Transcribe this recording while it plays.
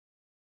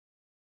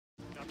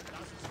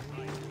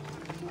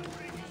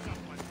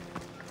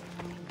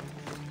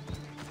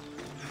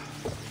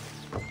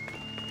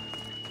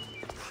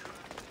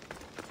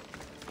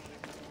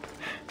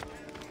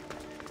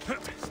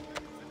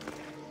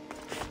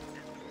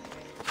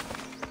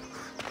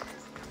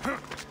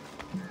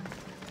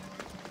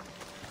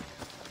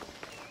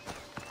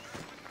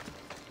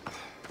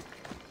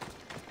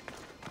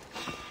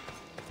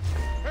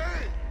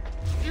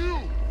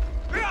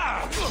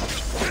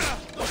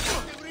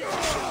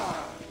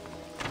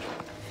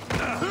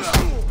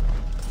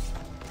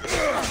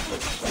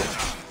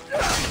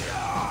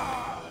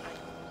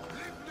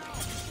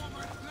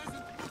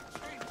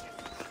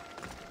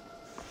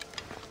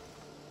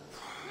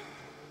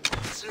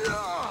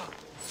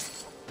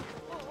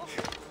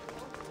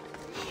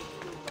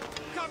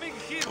Coming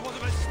here was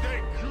a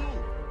mistake.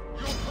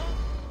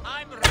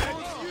 I'm ready.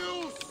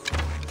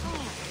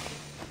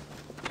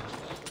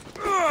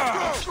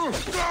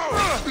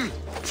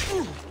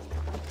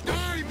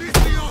 Die,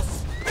 Misthios!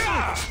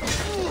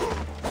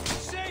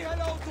 Say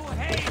hello to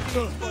Hades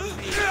for me.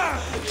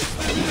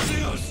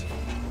 Misthios!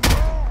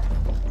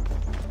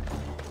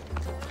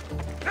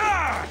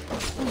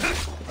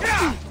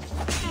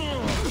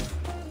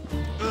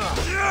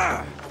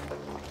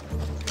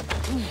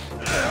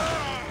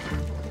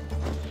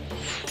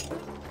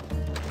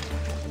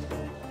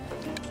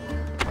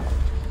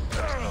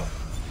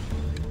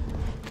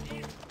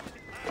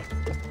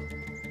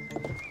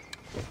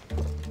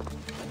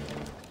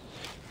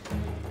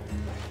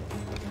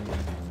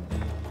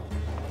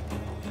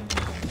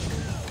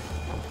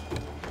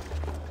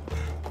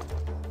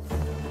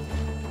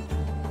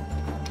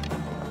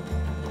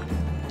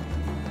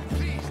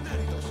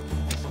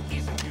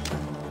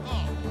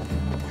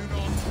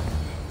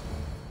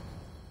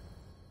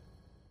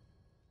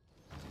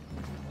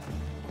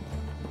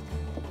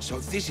 So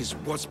this is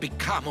what's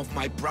become of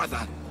my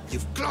brother.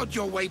 You've clawed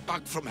your way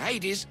back from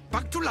Hades,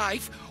 back to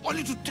life,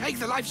 only to take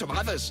the lives of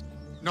others.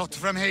 Not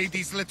from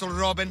Hades, little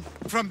Robin.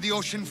 From the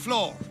ocean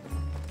floor.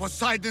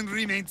 Poseidon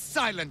remained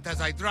silent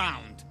as I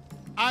drowned.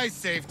 I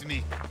saved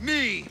me.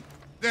 Me!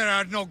 There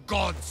are no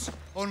gods,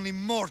 only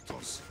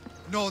mortals.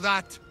 Know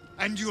that,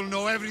 and you'll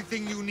know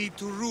everything you need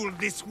to rule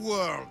this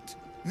world.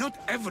 Not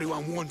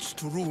everyone wants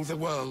to rule the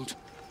world.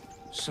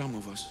 Some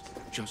of us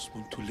just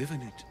want to live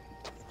in it.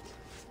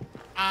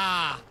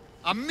 Ah,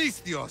 a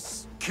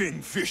Misthios.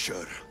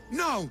 Kingfisher.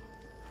 No!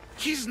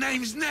 His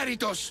name's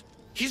Neritos.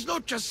 He's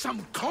not just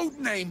some code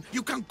name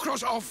you can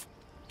cross off.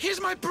 He's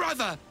my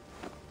brother.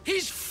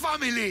 He's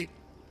family.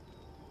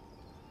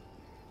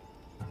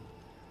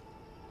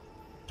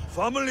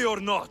 Family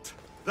or not,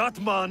 that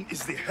man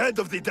is the head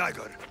of the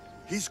dagger.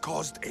 He's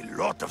caused a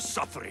lot of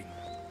suffering.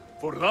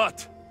 For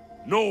that,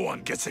 no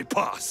one gets a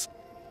pass.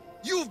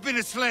 You've been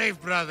a slave,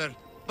 brother,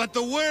 but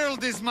the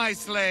world is my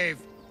slave.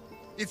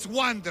 Its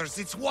wonders,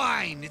 its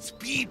wine, its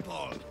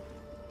people.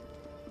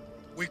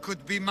 We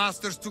could be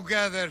masters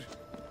together.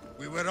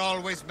 We were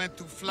always meant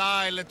to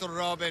fly, little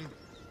Robin.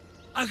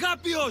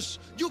 Agapios!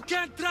 You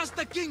can't trust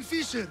the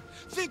Kingfisher!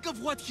 Think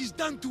of what he's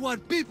done to our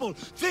people!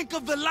 Think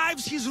of the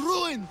lives he's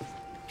ruined!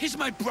 He's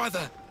my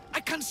brother.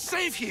 I can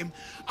save him.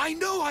 I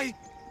know I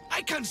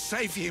can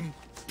save him.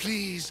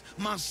 Please,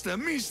 Master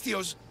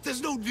Misthios,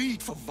 there's no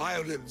need for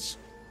violence.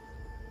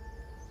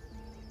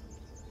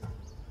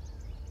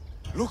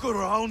 Look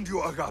around you,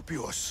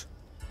 Agapios.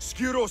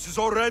 Skyros is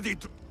already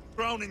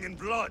drowning in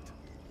blood.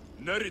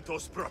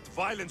 Neritos brought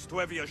violence to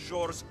Evia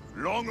shores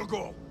long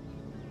ago.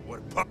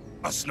 We're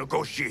past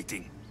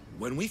negotiating.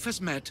 When we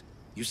first met,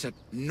 you said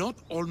not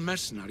all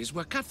mercenaries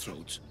were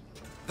cutthroats.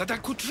 That I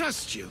could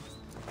trust you.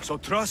 So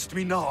trust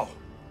me now.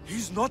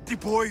 He's not the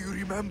boy you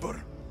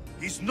remember.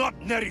 He's not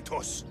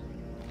Neritos.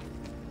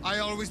 I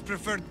always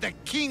preferred the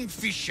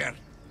Kingfisher.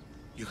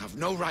 You have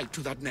no right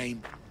to that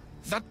name.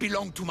 That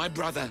belonged to my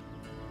brother.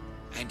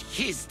 And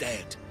he's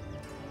dead.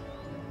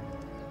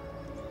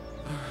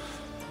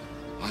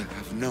 I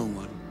have no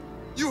one.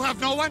 You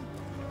have no one?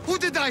 Who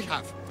did I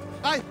have?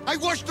 I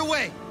washed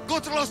away,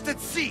 got lost at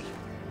sea.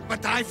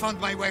 But I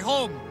found my way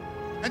home.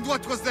 And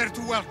what was there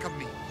to welcome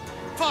me?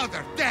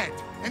 Father, dead,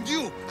 and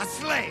you, a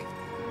slave.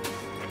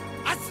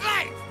 A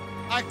slave!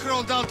 I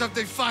crawled out of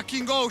the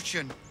fucking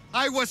ocean.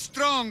 I was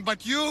strong,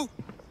 but you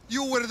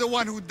were the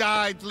one who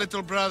died,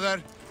 little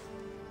brother.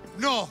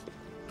 No,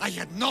 I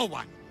had no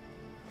one.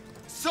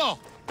 So,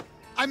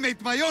 I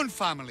made my own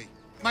family.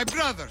 My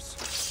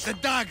brothers. The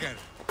dagger.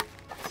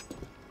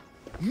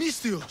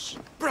 Misthios!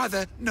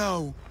 Brother,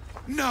 no.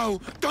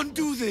 No, don't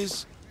do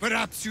this.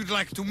 Perhaps you'd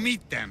like to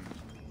meet them.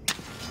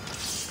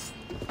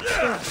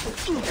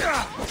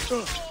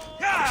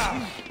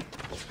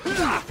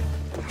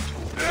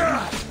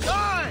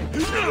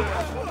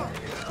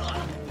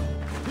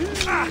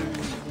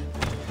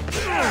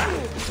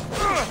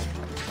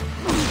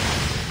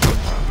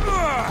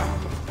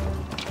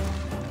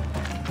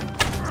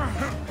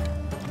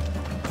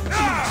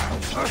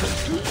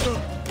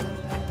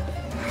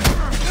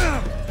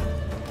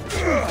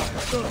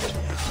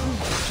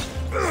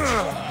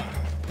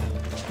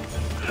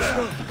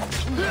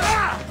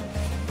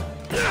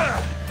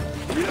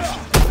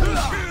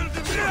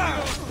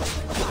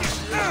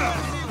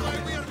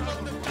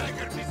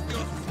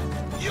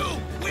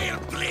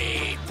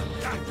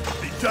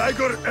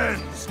 dagger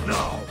ends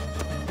now!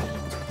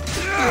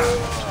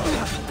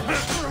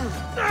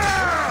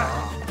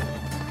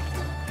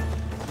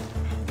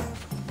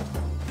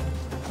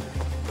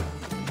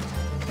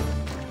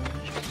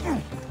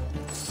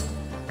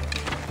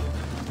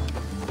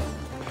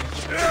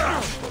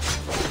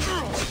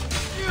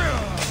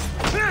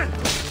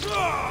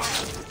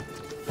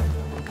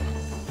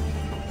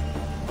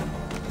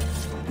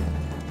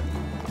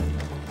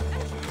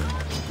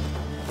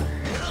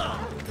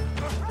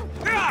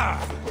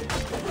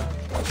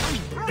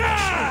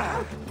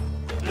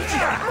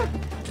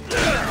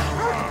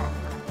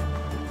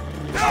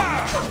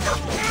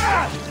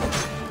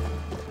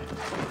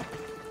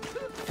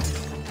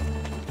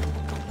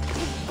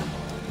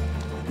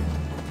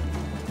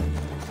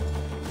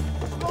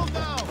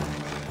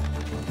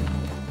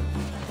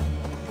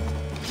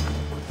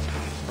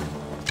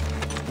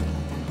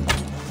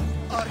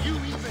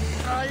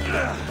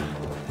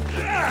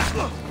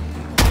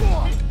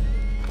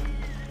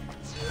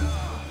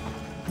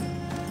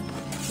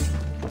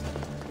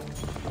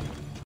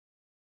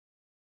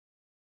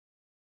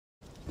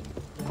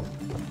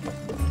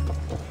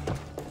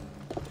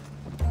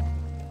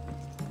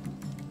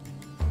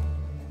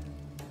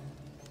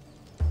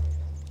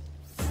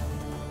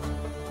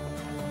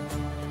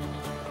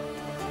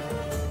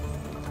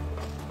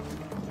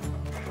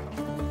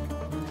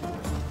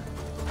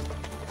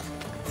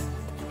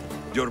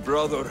 Your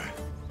brother...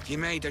 He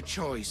made a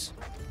choice.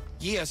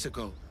 Years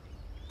ago.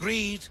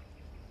 Greed,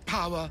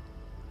 power.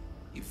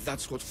 If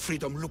that's what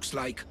freedom looks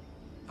like,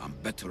 I'm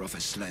better off a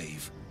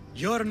slave.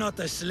 You're not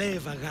a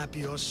slave,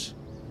 Agapios.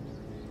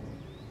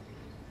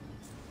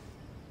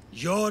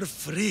 You're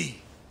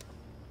free.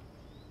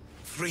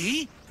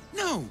 Free?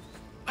 No.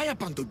 I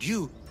abandoned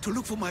you to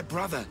look for my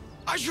brother.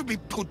 I should be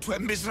put to a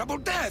miserable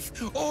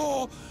death.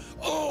 Or...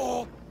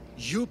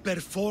 You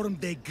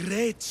performed a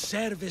great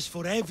service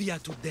for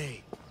Evia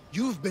today.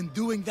 You've been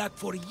doing that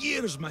for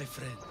years, my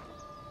friend.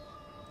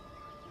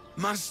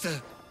 Master,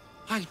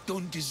 I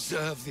don't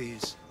deserve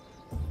this.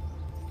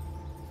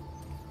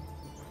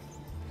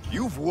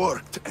 You've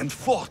worked and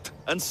fought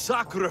and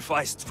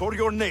sacrificed for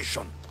your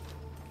nation.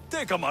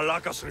 Take a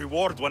Malaka's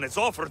reward when it's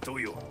offered to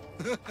you.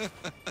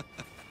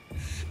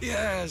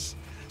 Yes,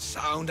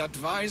 sound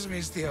advice,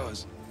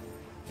 Misthios.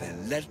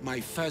 Then let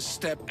my first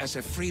step as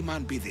a free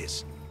man be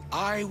this.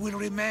 I will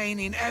remain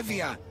in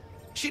Evia.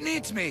 She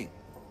needs me,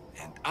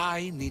 and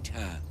I need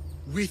her.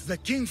 With the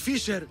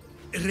Kingfisher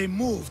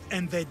removed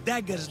and the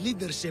Dagger's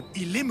leadership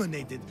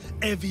eliminated,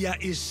 Evia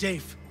is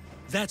safe.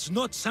 That's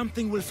not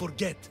something we'll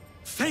forget.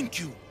 Thank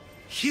you,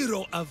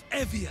 hero of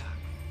Evia.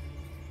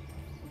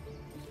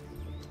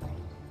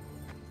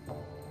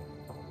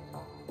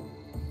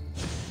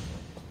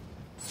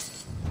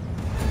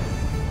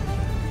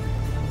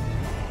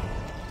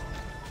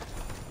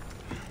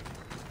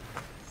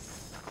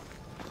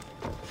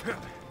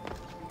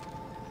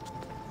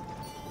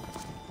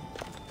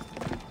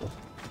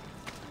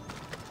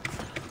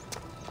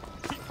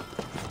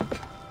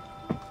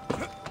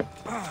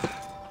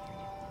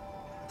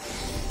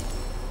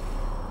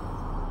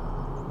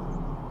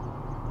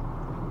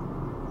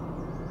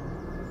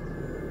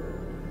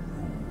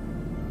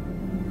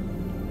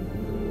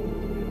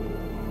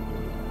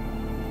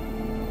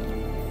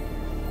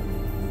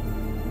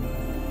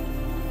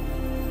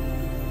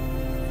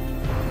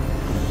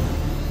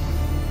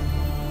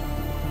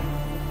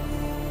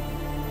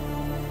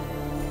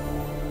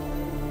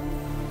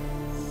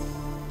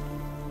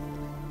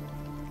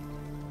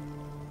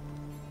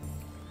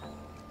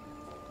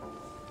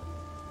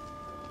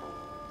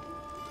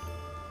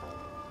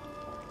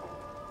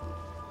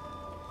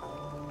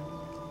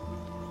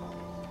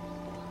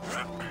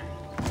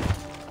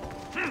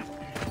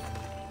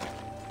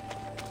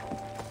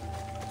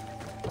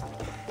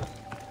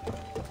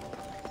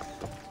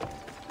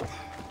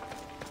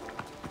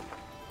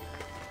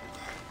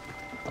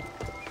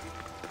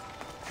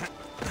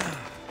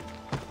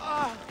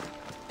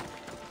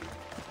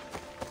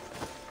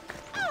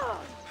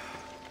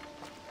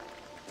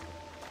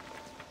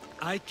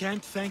 I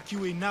can't thank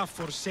you enough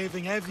for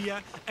saving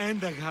Evia and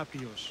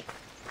Agapios.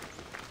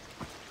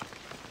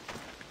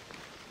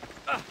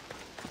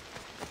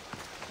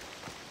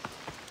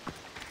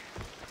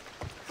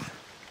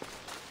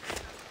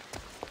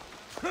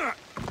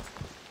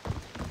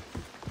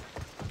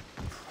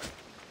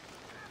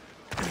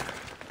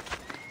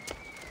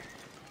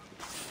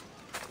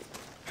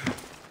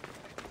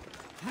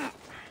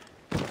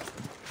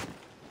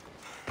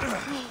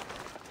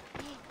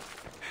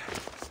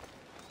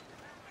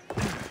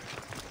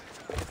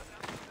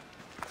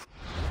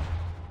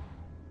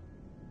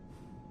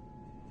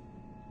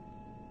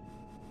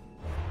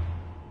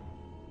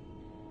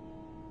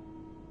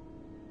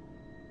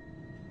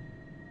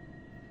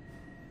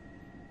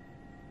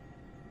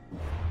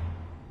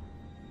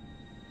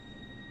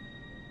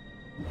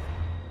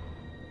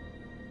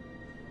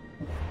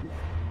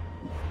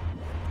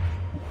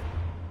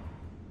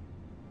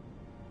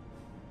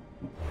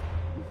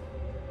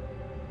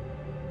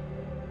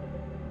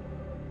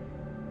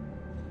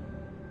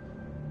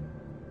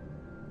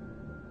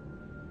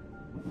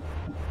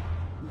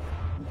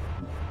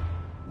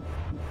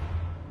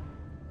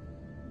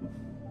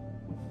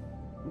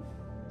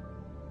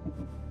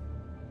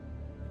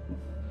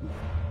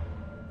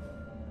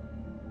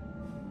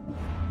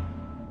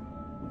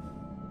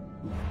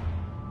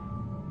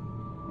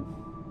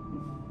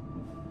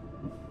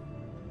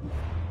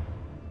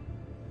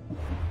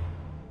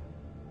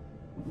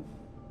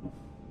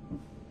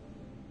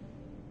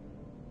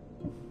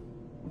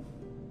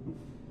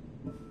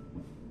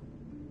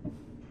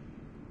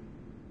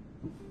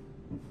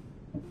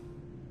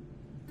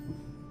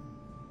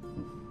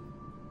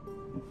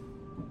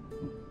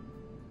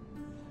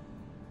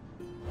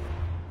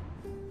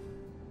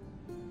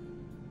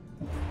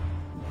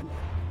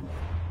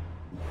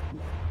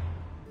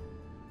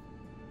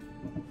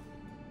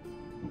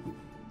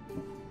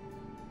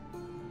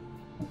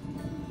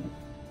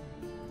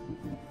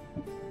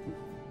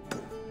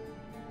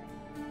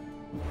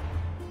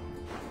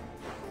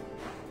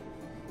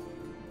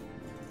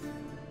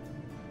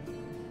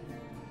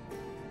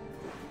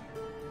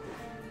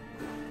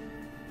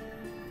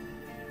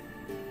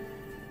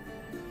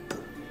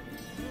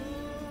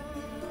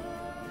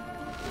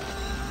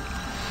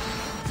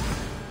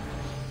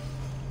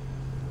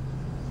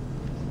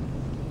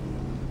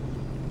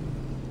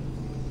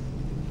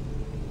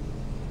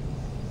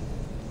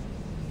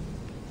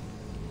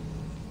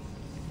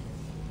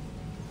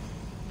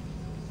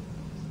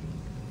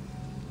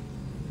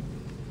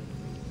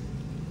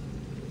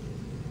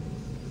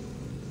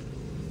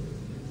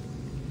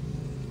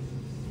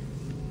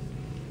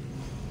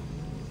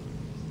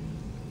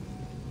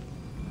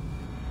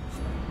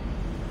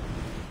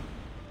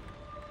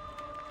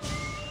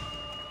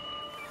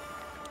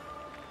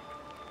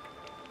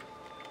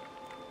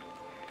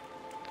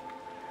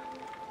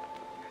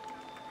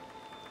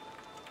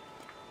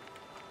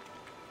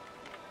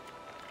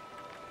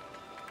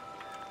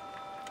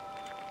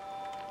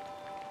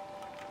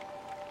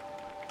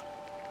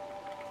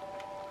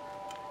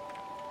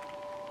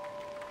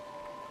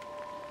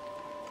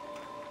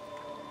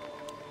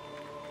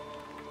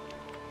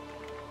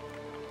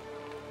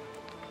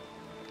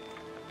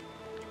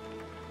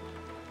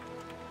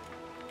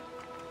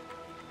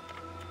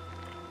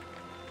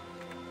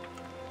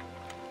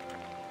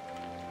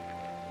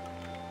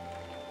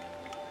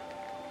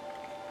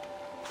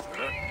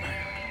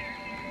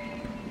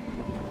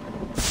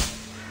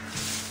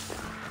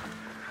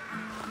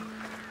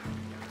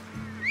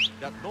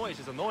 That noise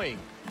is annoying.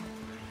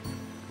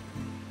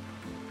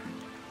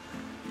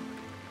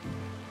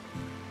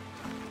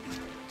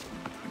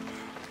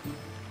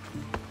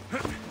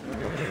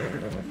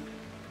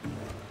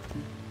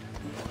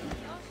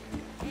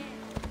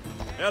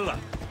 Ella!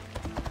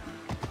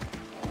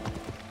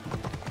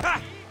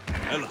 Ha!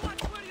 Ella!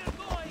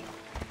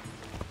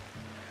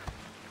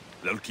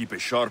 They'll keep a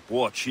sharp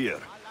watch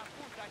here.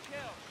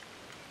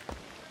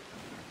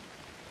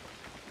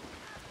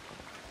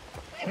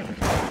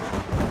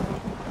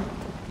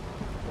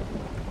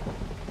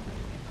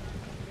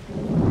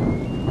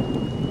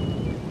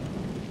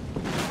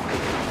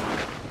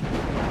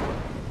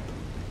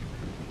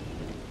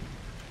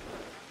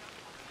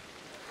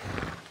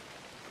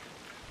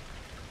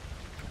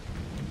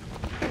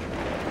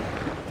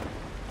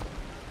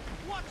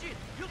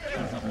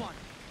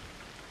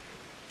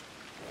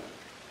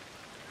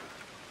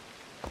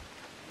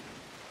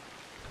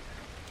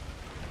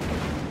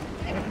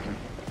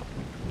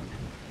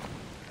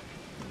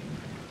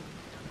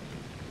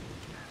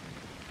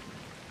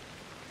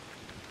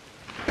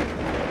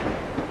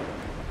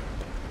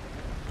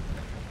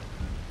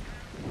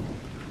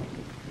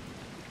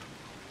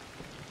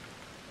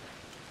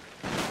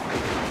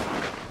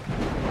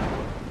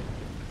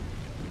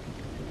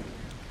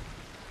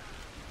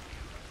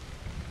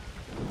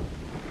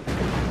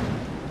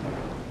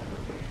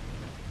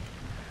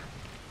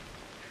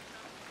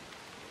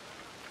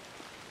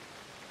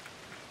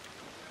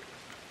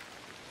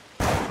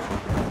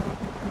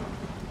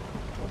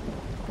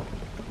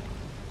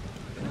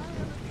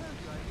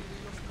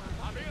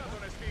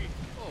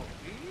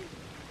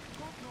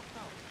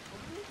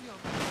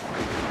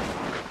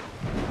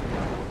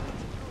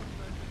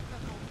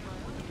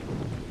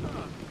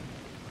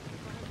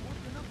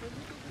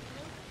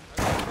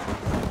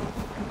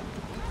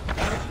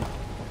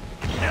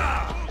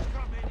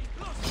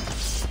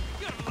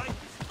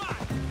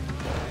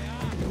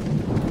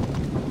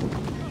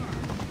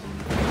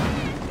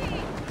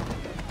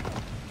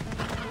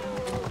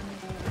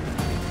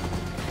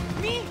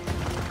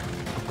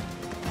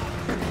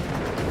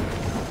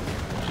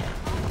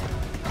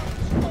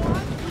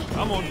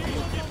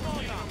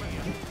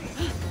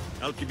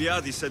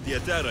 Alcibiades said the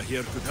Atera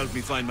here could help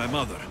me find my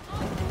mother.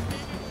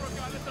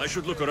 I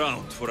should look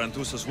around for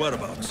Antusa's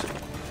whereabouts.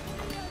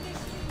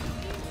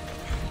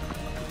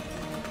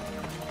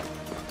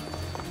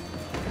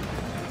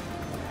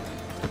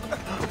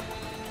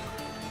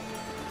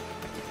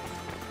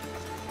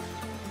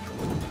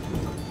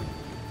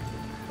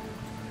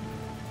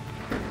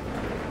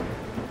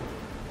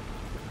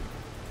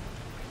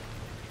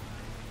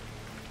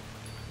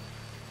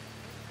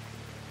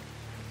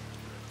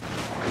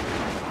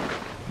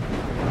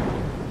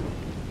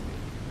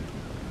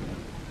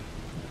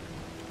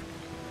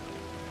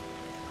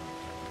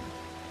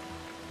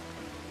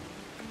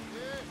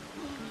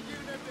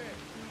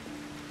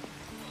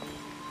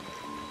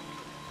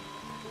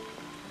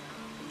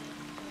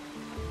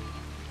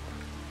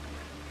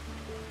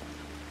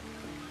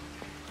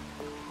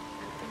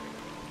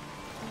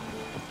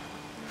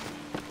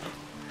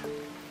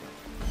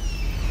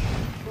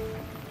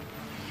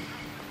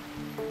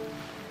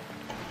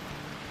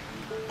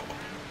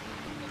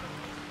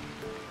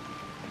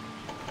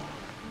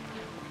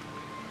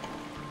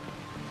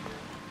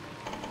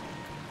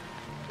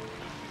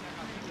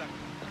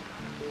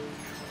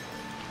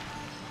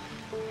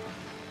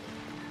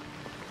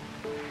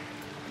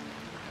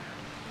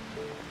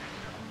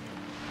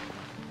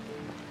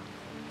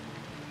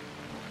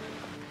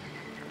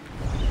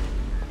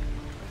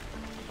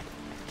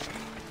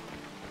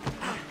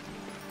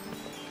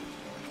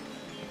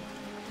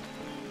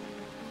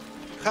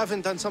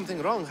 Haven't done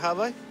something wrong, have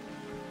I?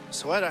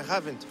 Swear I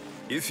haven't.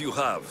 If you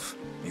have,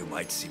 you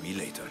might see me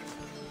later.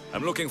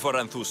 I'm looking for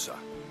Anthusa.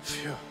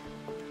 Phew.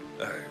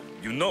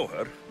 You know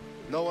her?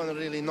 No one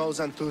really knows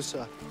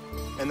Anthusa.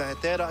 And the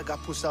Hetera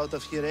got pushed out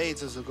of here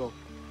ages ago.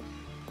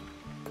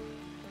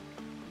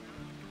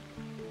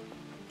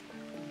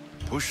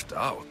 Pushed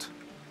out?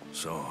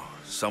 So,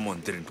 someone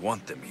didn't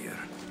want them here.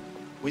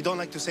 We don't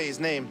like to say his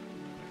name,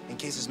 in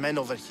case his men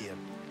over here.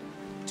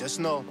 Just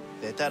know,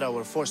 the Hetera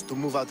were forced to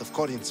move out of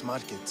Corinth's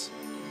markets.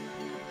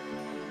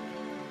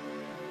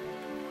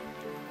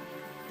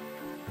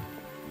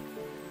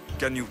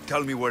 Can you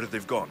tell me where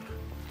they've gone?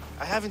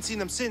 I haven't seen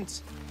him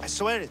since. I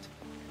swear it.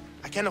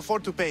 I can't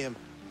afford to pay him.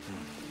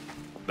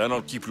 Then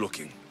I'll keep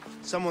looking.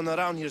 Someone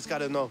around here's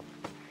gotta know.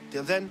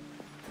 Till then,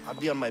 I'll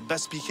be on my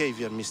best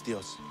behavior, mis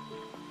Dios.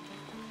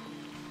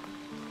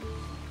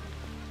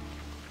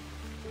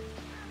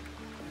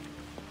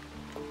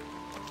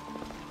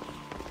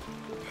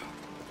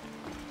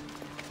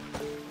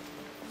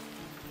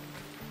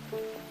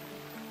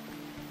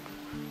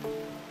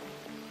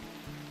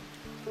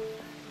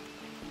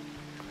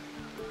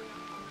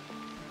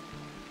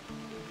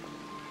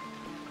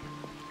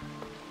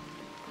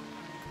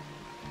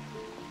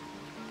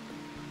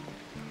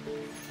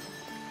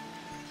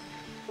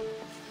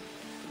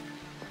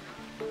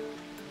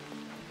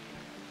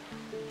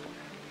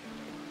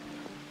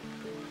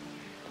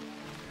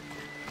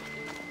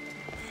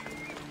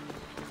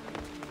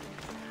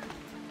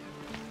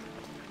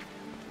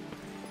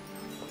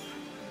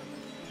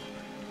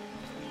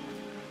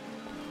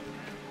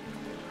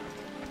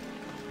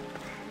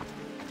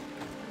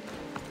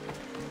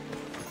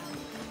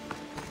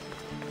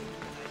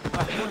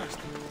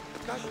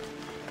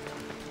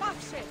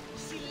 Πάψε,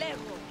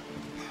 συλλέγω.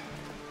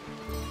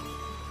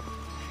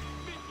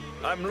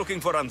 I'm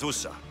looking for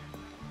Anthusa.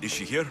 Is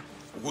she here?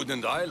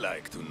 Wouldn't I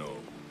like to know?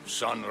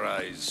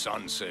 Sunrise,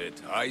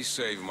 sunset, I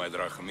save my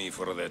drachmi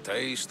for the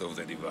taste of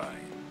the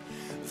divine.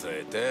 The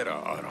Hetera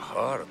are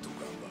hard to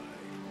come by.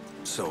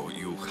 So,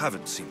 you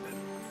haven't seen them?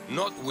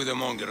 Not with the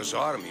Monger's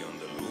army on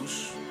the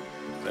loose.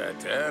 The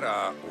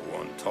Hetera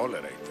won't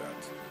tolerate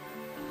that.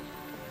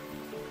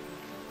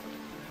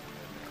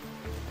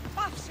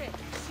 Πάψε,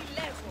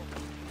 συλλέγω.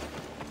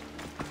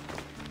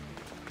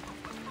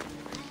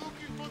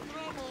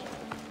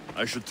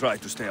 I should try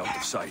to stay out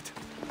of sight.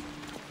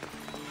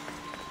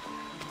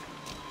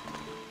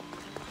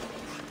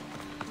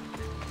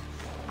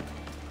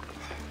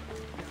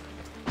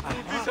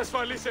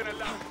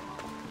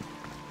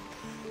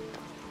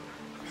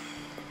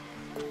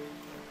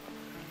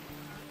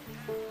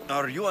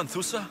 Are you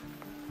Anthusa?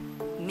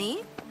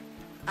 Me?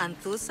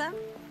 Anthusa?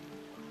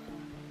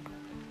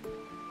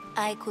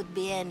 I could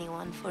be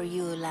anyone for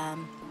you,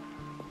 lamb.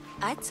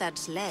 I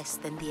charge less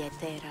than the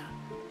Hetera.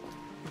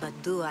 But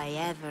do I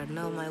ever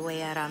know my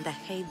way around a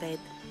haybed?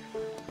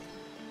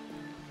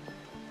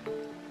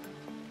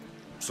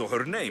 So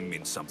her name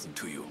means something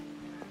to you?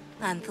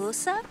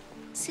 Anthusa?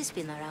 She's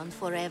been around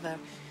forever,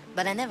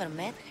 but I never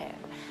met her.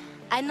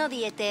 I know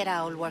the Hetera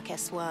all work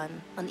as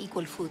one, on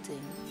equal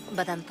footing.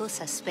 But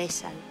Anthusa's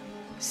special.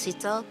 She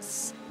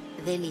talks,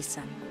 they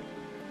listen.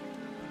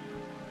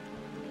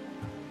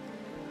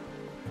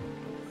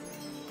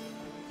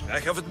 I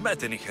haven't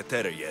met any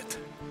Hetera yet.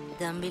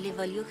 Don't believe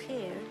all you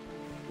hear.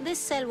 They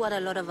sell what a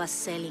lot of us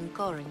sell in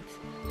Corinth.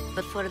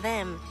 But for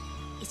them,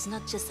 it's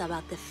not just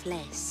about the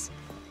flesh.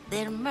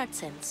 They're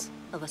merchants,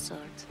 of a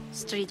sort.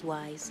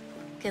 Streetwise.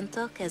 Can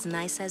talk as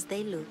nice as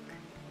they look.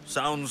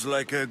 Sounds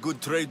like a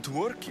good trade to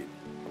work in.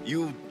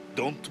 You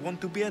don't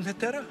want to be an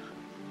Hetera?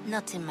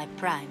 Not in my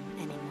prime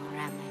anymore,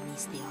 am I,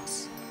 mis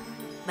Dios?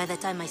 By the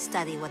time I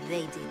study what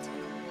they did,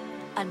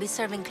 I'll be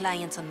serving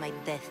clients on my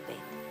deathbed.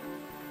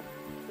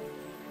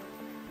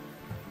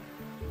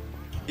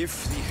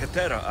 If the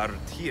Hetera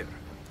aren't here,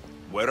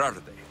 where are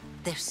they?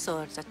 Their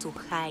swords are too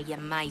high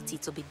and mighty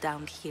to be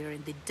down here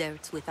in the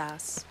dirt with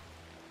us.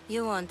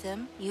 You want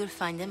them, you'll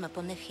find them up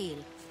on the hill.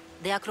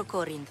 The Acro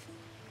Corinth.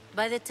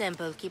 By the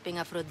temple, keeping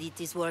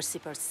Aphrodite's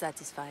worshippers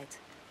satisfied.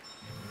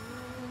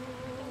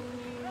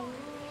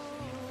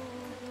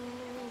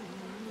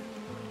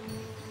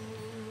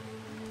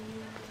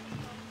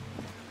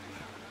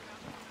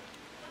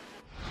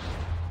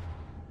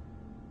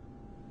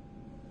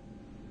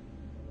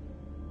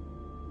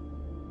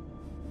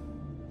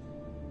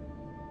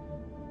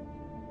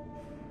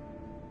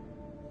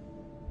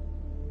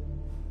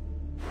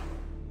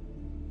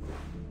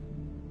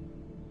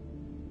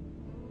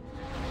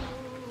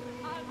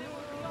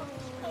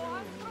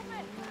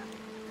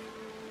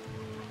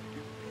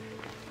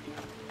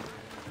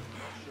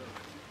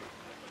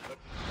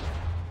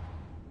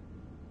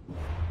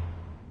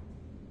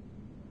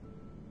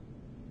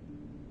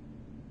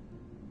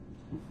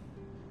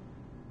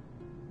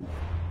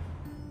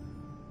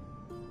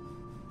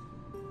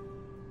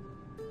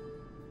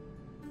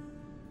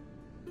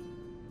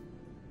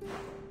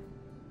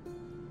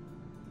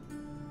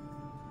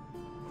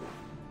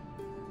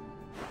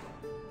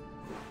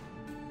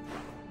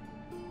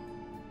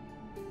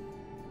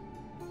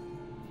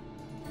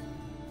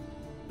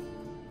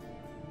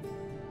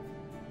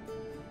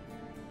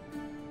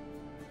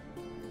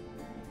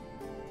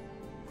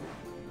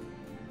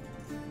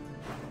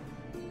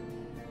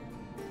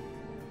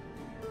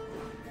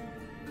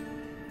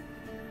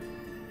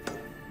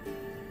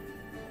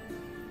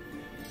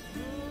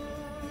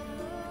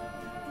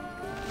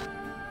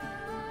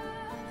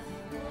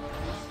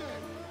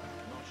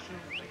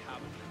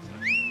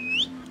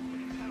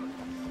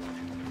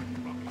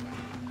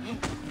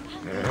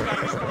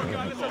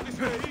 Ella.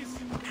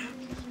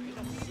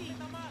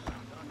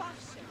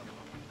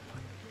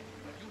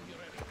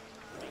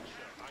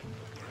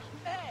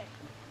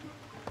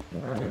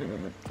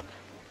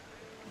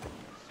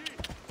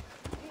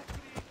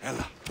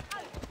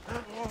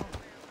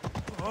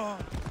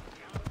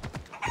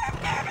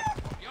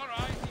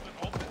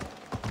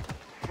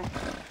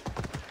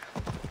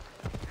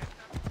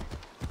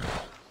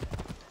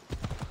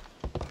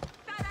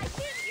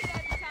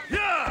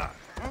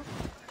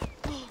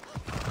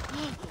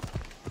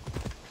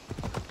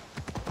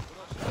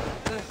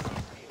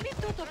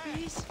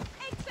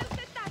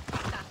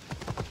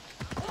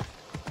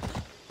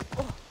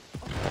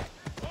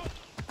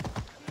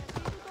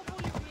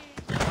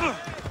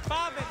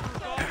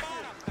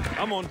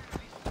 Come on.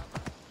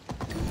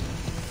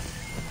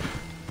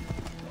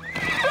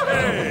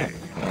 Hey!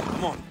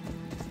 Come on.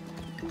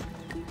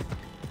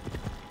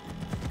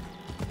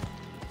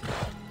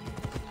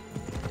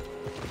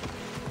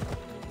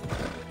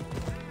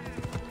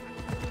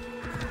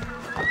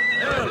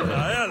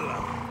 Ella.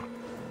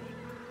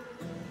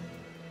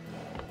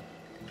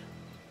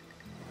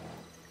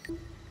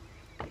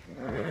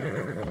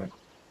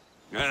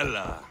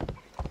 Ella.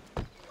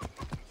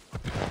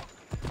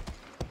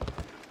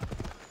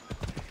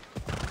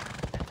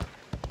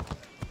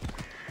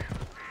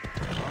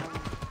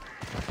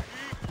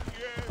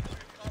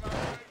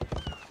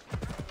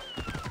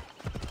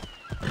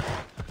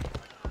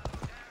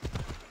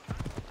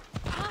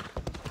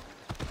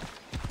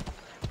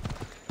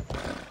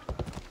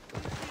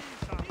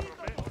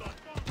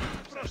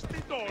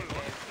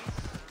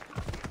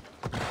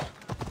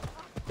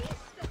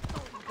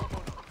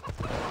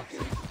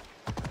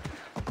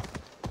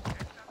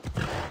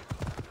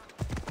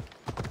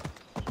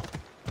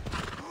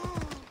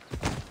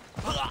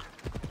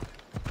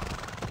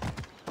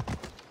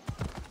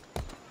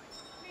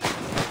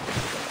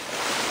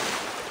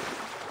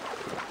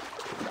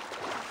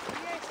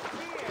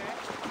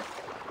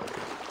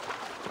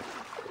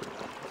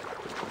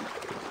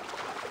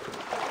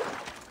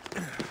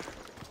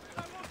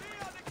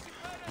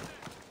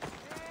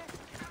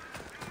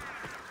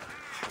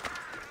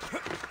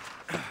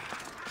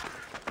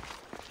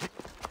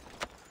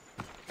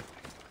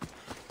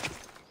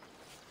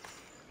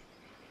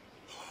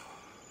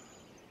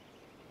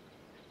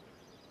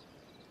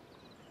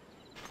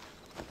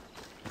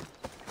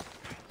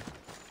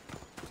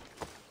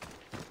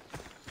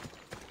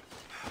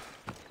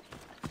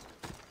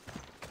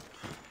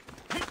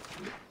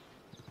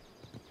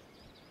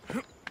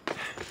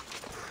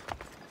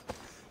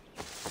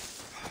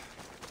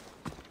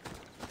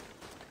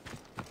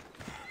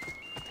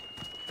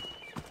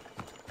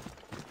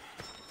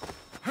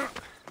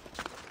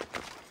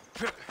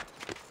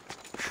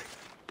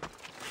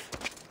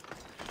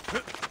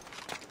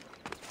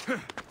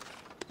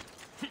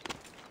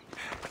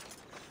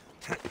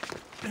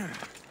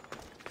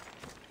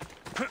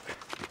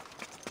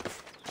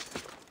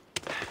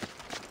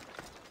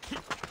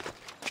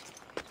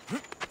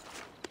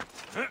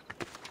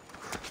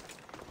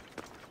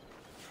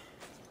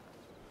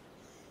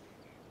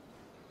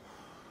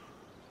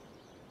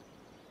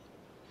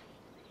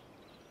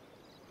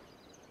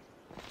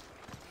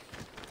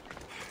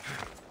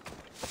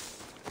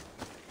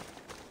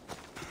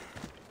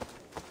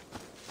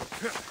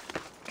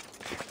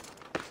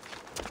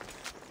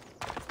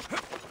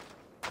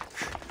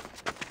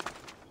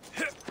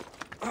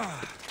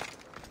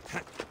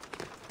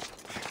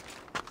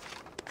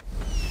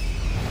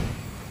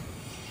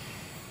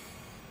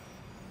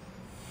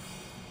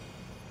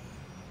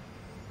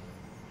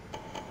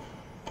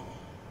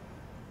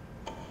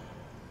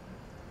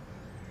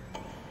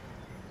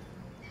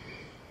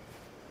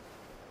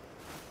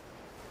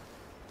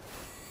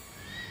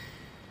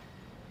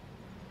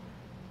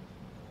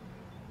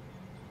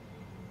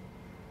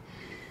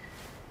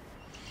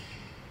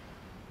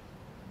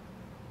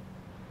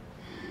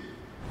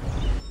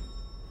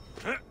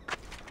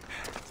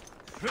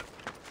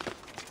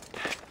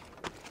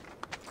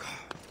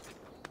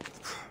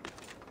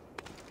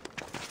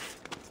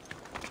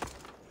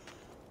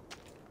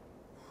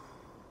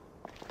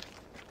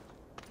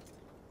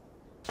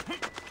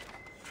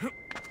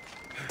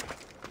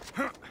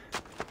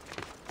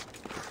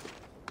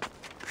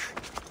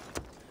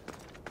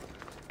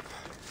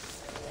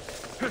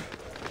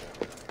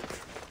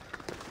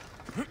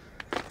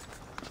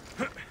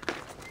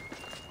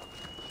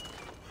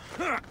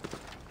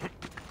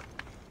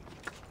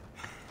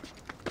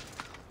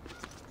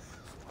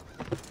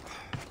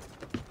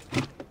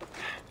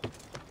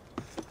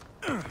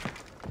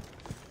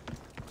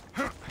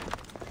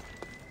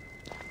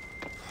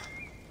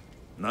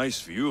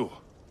 Nice view.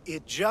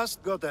 It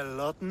just got a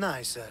lot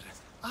nicer.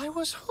 I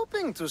was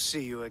hoping to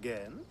see you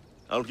again.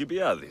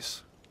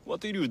 Alcibiades,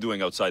 what are you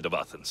doing outside of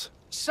Athens?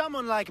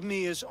 Someone like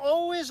me is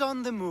always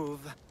on the move.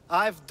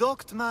 I've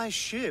docked my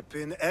ship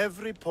in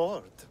every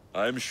port.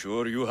 I'm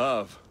sure you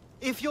have.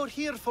 If you're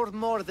here for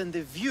more than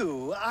the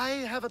view, I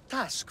have a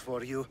task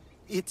for you.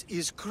 It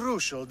is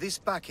crucial this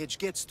package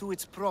gets to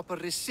its proper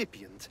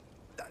recipient.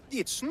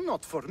 It's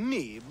not for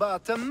me,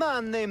 but a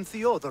man named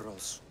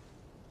Theodoros.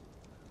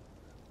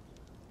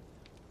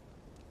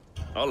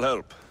 I'll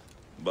help.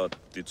 But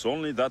it's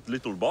only that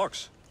little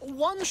box.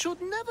 One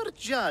should never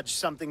judge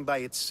something by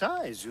its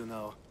size, you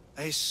know.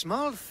 A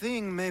small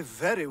thing may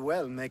very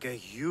well make a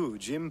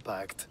huge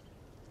impact.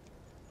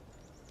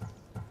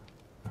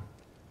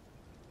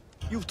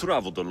 You've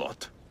traveled a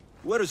lot.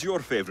 Where is your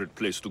favorite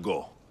place to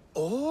go?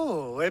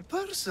 Oh, a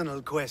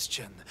personal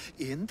question.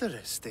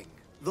 Interesting.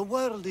 The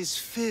world is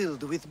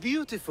filled with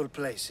beautiful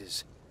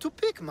places. To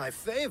pick my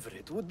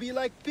favorite would be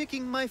like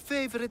picking my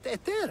favorite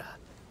Etera.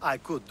 I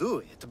could do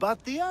it,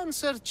 but the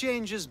answer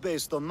changes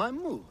based on my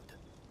mood.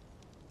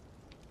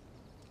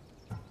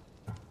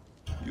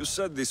 You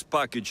said this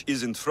package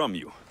isn't from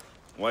you.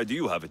 Why do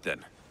you have it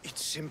then? It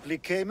simply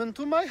came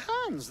into my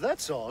hands,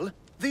 that's all.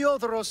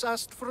 Theodoros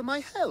asked for my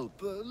help,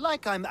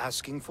 like I'm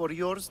asking for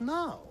yours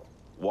now.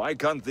 Why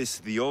can't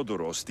this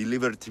Theodoros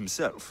deliver it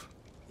himself?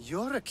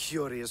 You're a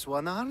curious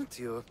one, aren't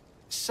you?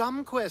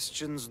 Some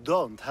questions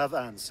don't have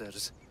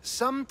answers.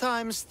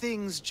 Sometimes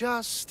things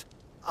just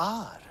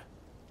are.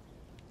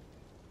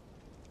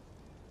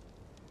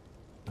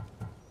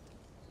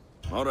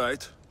 All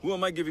right. Who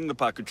am I giving the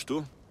package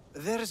to?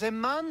 There's a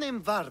man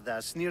named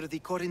Vardas near the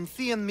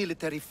Corinthian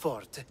military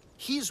fort.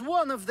 He's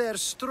one of their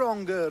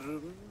stronger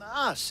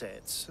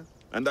assets.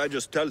 And I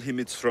just tell him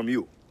it's from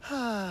you.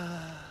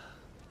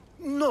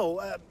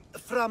 No,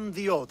 from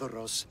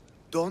Theodoros.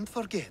 Don't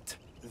forget,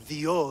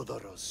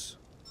 Theodoros.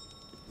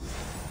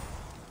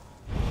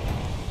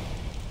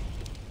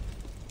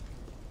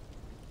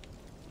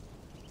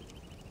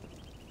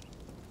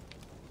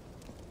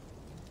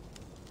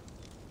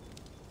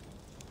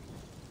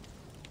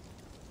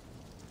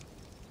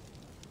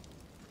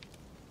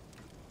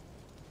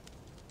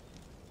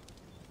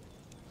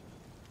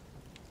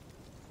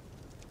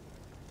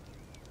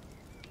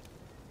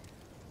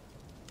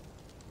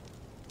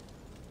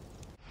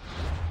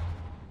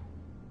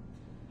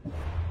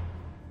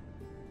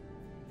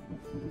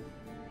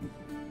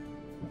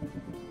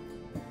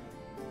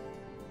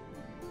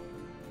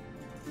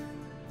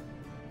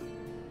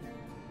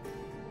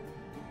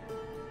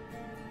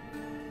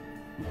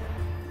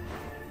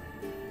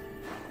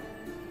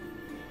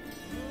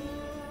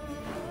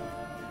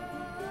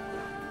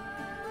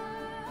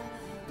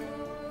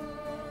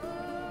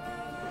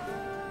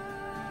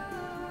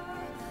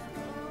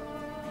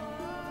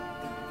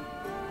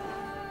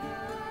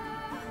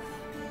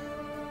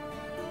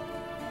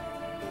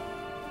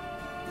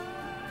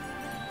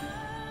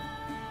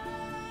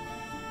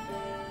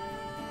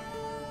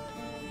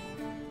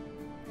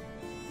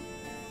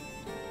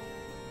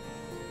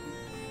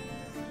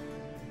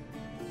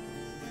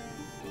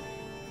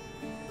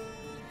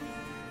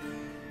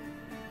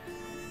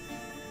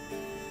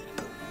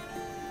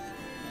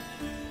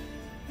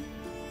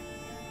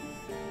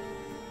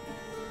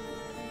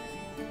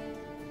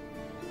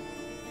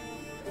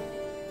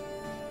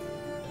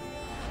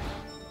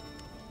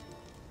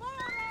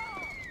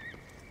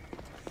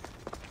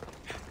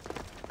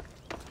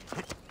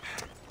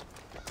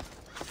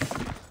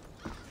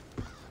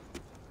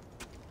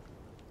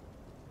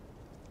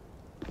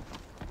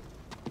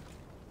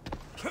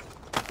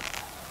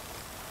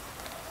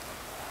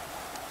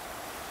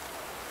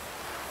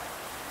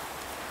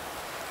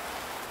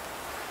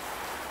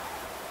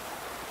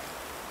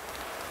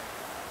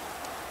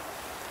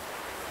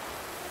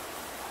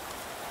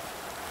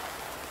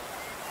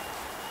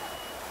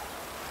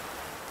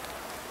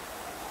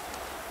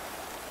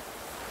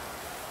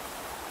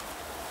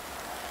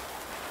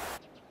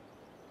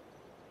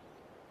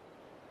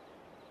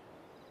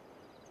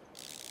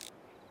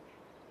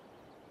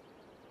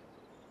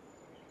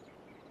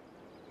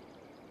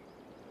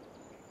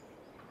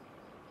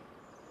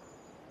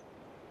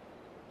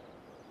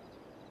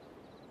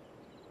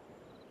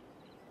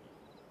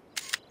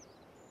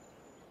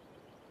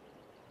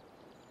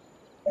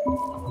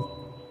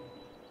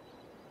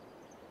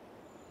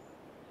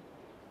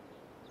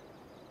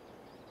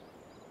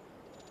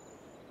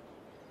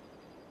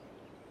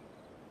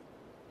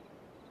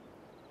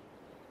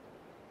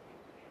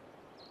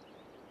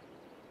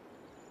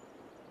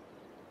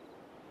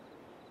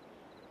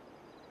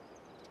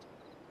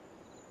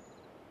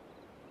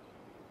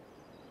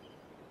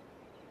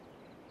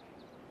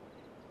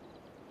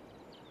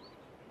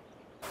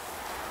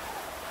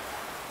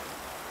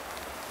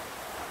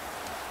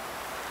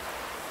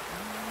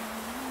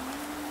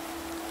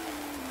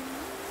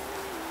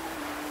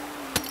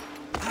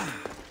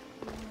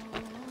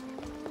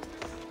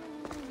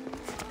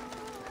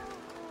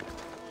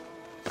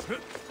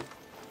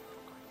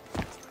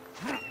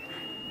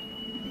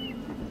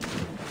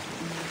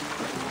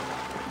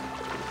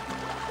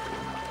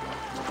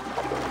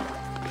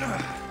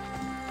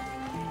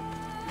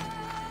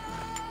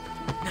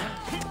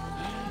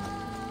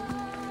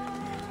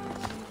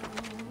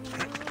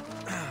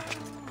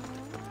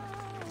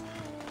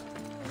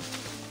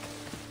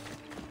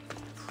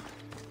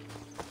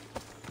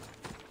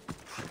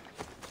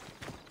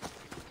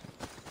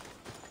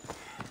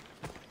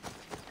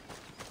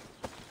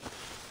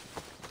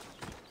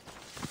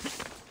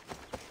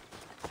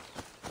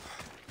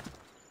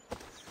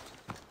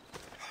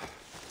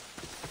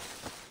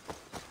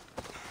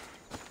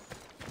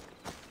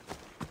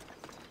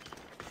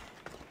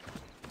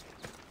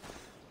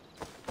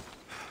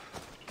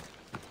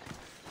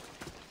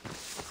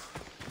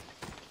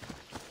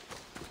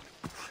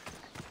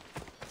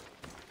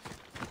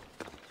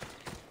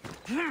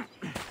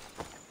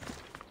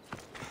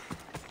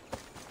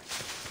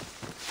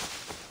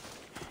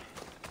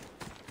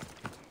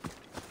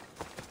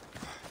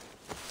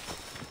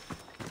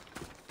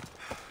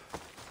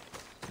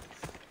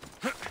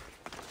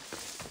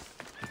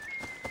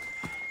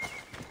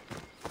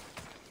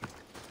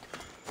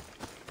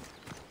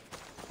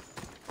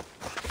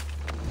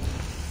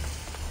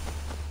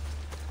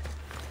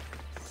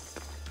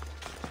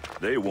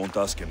 They won't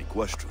ask any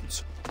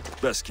questions.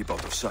 Best keep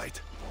out of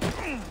sight.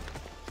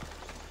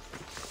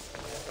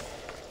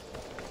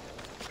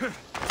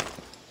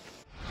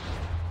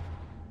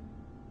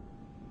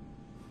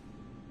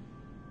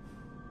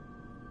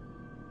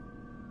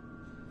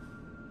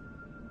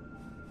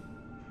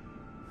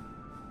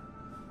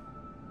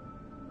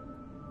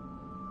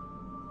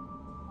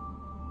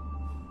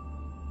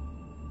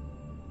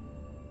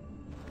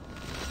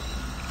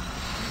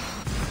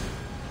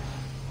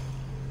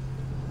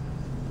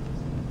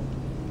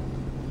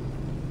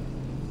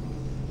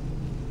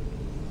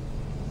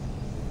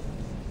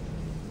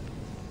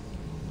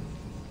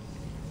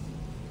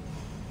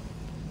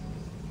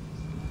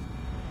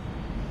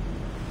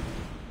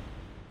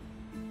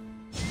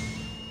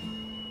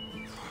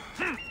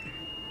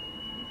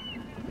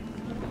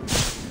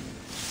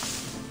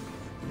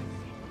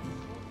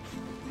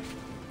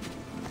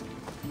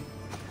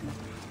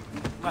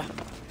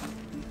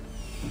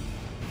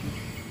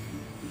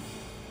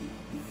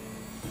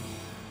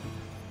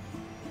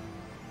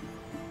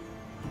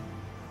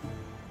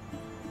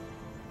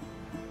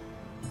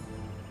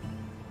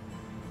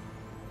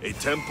 A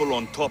temple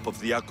on top of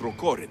the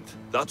Acrocorinth.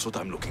 That's what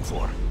I'm looking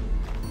for.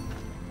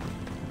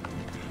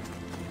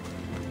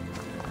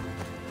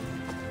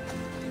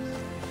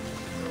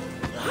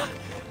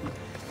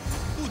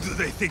 Who do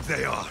they think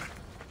they are?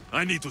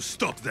 I need to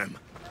stop them.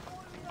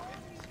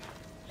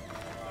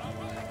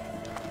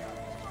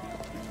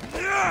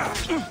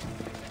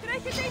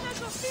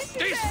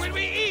 This will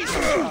be easy!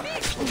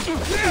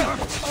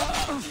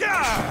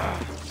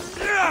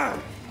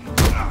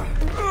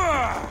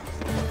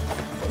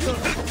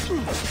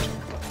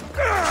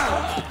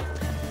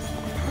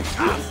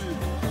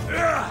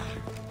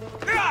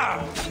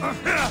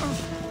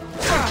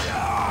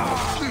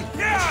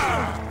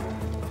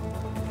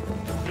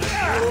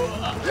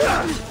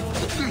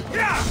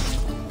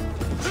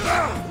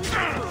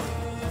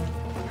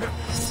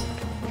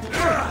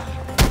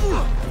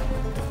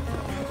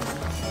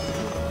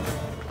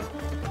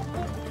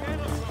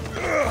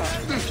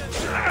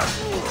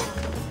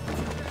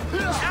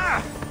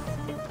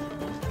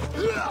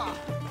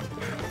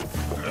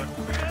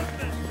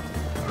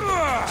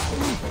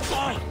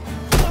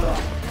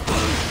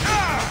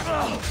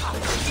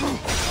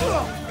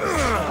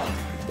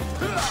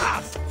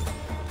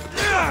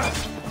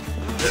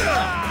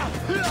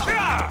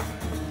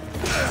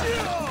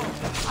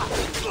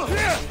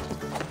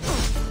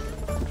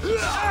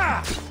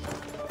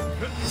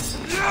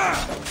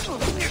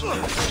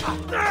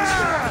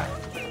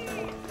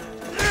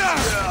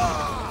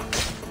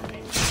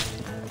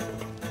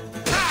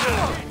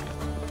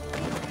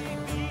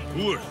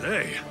 Who are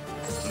they?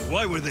 And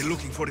why were they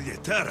looking for the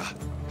Etera?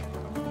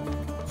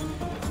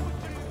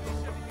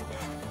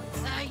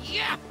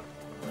 Yeah!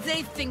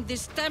 They think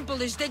this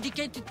temple is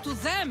dedicated to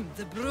them,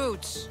 the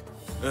brutes.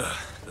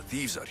 The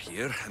thieves are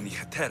here, and the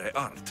Etera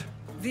aren't.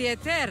 The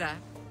Etera?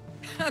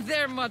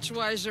 They're much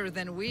wiser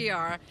than we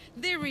are.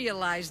 They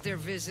realized their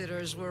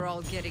visitors were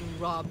all getting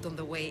robbed on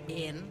the way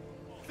in.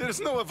 There's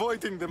no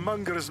avoiding the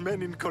Monger's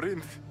men in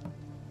Corinth.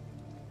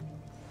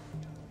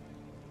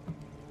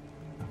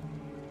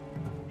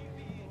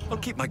 I'll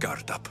keep my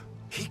guard up.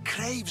 He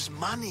craves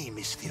money,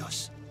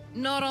 Misthios.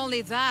 Not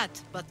only that,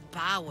 but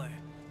power.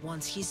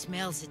 Once he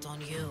smells it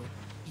on you,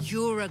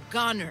 you're a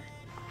gunner.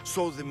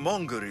 So the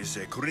Monger is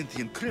a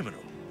Corinthian criminal?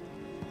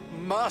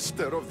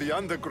 Master of the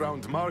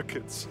underground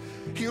markets.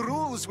 He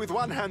rules with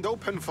one hand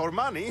open for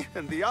money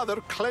and the other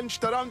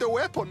clenched around a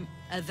weapon.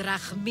 A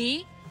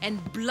drachmi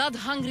and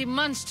blood-hungry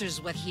monster's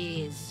what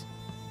he is.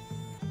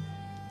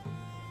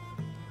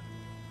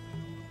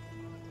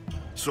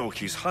 So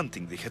he's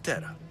hunting the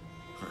Etera?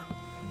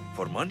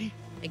 For money?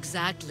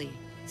 Exactly.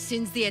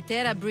 Since the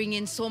Etera bring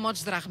in so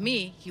much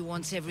drachmi, he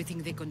wants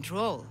everything they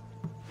control.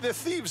 The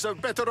thieves are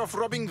better off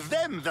robbing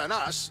them than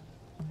us.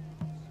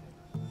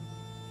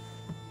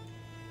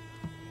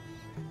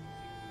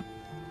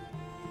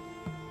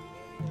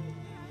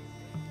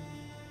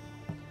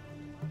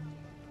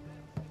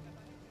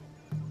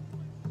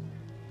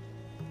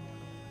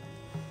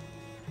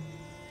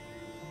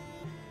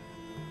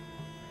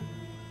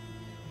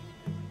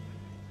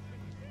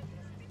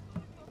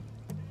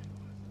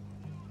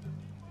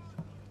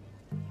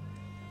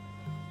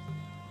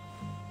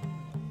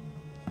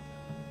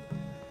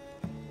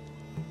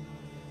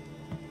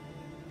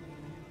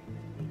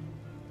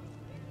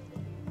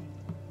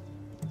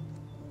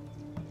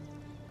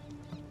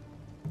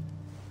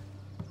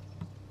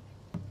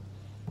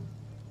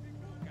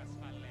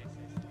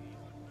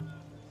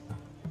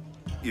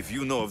 If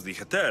you know of the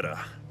Etera,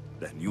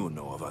 then you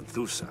know of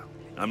Anthusa.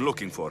 I'm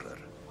looking for her.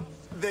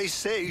 They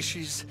say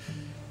she's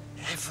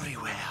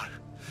everywhere.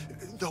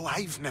 though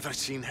I've never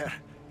seen her.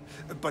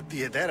 But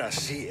the Edera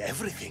see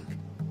everything.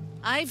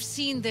 I've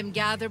seen them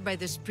gather by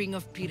the Spring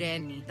of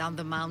Pirene, down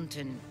the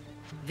mountain.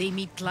 They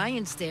meet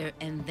clients there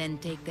and then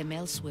take them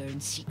elsewhere in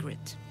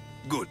secret.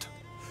 Good.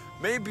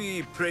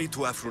 Maybe pray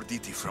to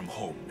Aphrodite from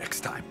home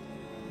next time.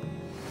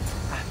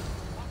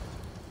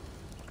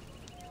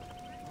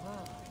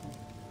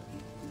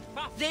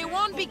 They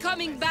won't be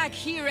coming back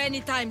here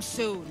anytime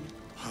soon.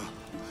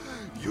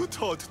 You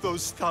taught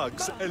those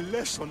thugs a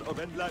lesson of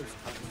a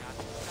lifetime.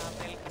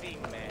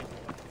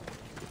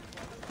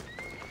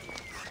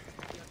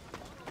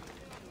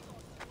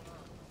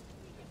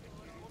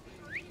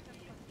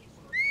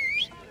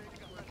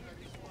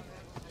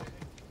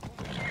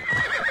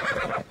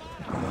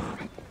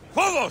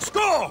 Vamos,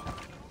 go!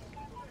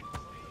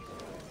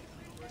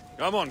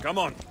 Come on, come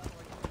on.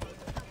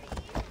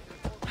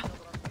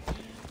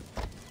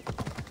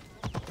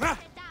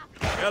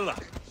 Ella.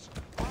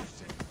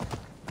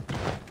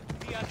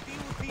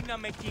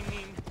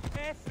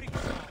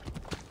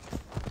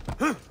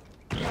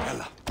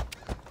 Ella.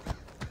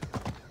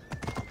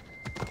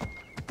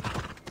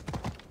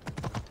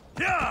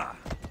 Yeah!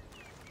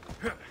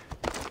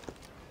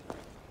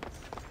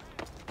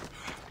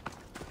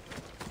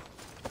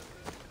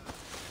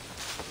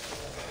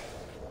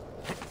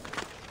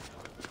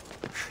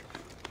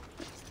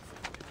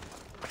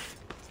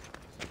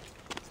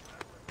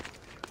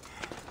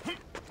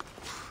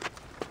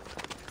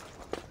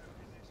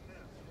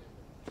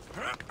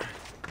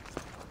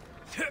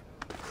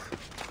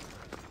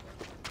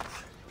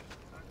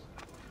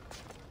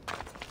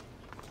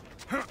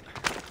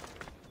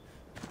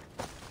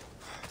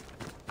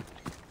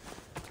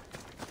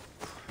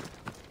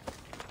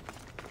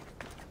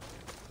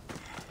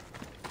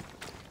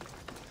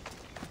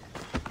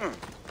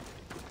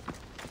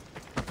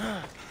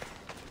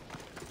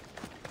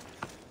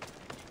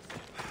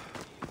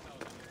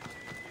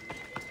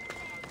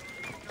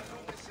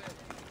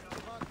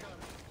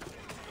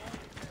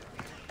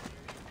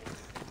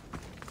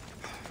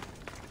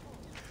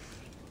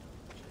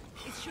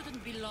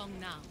 Shouldn't be long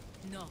now.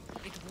 No,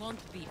 it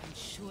won't be, I'm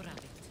sure of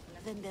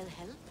it. Then they'll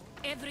help?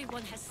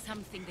 Everyone has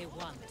something they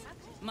want.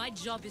 My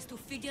job is to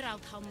figure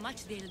out how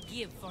much they'll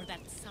give for that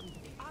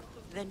something.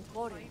 Then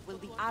Corinth will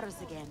be ours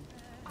again.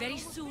 Very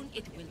soon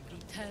it will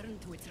return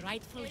to its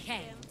rightful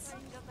hands.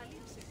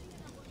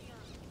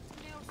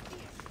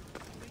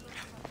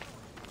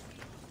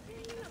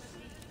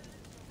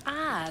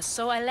 Ah,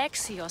 so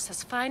Alexios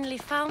has finally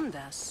found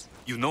us.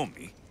 You know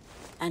me?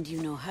 And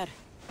you know her.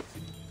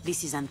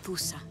 This is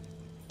Anthusa.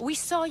 We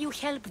saw you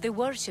help the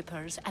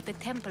worshippers at the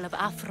Temple of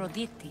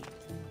Aphrodite.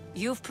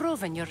 You've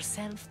proven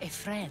yourself a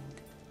friend.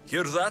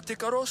 Hear that,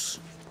 Ikaros?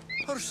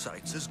 Her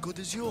sight's as good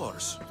as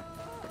yours.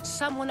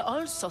 Someone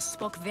also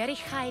spoke very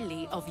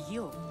highly of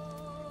you.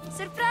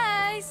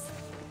 Surprise!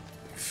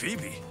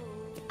 Phoebe?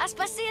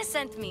 Aspasia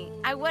sent me.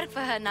 I work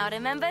for her now,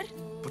 remember?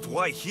 But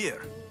why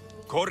here?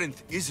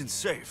 Corinth isn't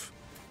safe.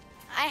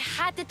 I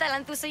had to tell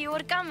Anthusa you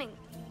were coming.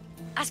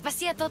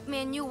 Aspasia taught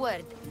me a new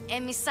word,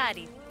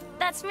 emissary.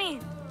 That's me.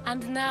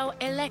 And now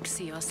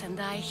Alexios and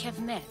I have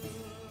met.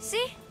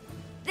 See?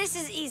 This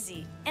is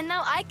easy. And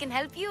now I can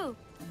help you.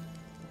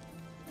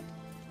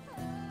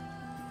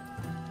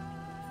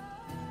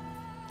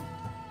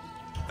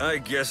 I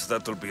guess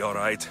that'll be all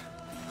right.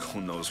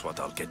 Who knows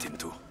what I'll get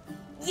into.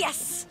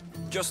 Yes!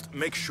 Just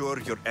make sure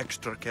you're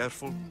extra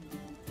careful.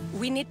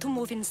 We need to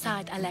move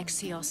inside,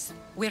 Alexios.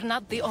 We're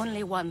not the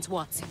only ones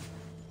watching.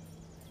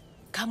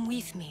 Come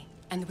with me,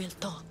 and we'll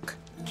talk.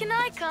 Can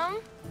I come?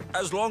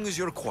 As long as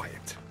you're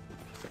quiet.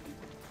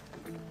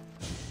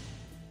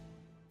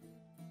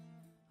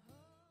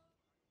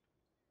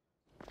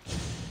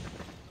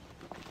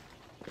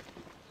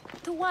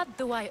 To what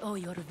do I owe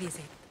your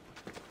visit?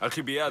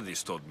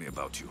 Alcibiades told me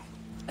about you.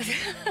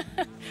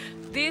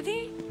 Did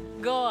he?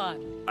 Go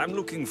on. I'm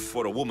looking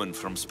for a woman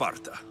from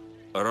Sparta.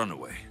 A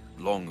runaway,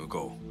 long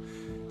ago.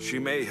 She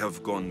may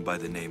have gone by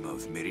the name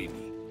of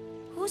Myrine.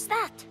 Who's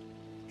that?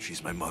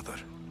 She's my mother.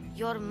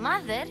 Your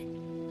mother?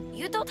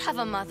 You don't have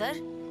a mother.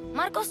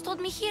 Marcos told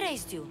me he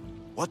raised you.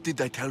 What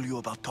did I tell you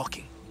about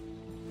talking?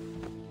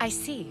 I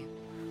see.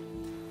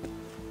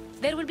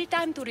 There will be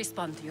time to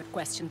respond to your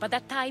question, but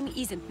that time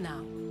isn't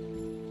now.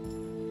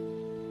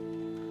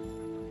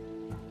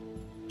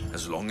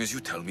 As long as you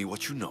tell me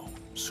what you know,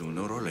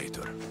 sooner or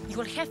later.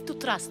 You'll have to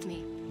trust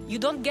me. You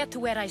don't get to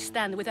where I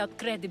stand without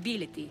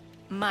credibility.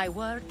 My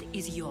word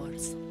is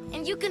yours.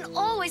 And you can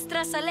always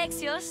trust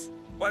Alexios.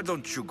 Why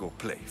don't you go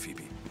play,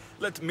 Phoebe?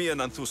 Let me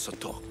and Anthusa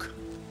talk.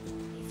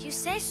 If you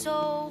say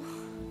so...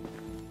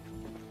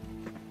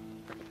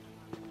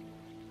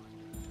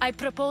 I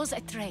propose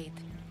a trade.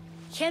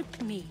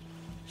 Help me.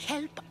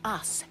 Help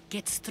us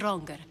get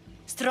stronger.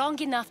 Strong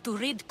enough to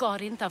rid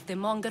Corinth of the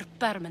Monger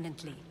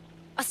permanently.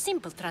 A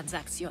simple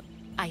transaction,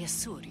 I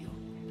assure you.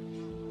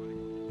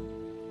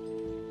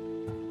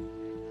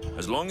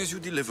 As long as you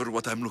deliver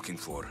what I'm looking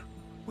for,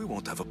 we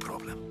won't have a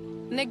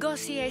problem.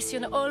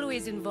 Negotiation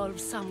always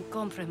involves some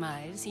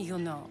compromise, you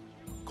know.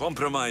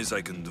 Compromise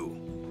I can do,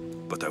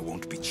 but I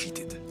won't be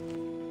cheated.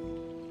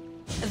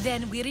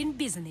 Then we're in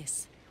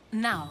business.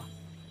 Now,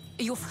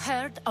 you've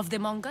heard of the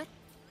Monger?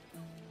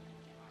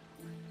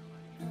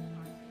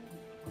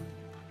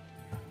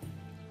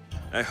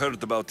 I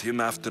heard about him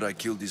after I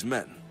killed his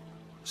men.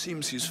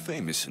 Seems he's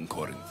famous in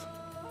Corinth.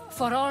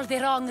 For all the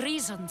wrong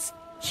reasons.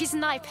 His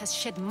knife has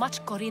shed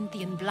much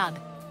Corinthian blood,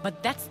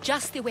 but that's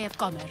just the way of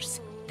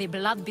commerce. The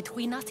blood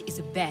between us is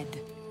bad.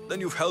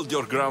 Then you've held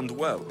your ground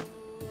well.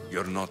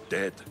 You're not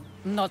dead.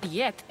 Not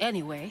yet,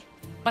 anyway.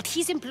 But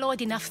he's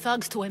employed enough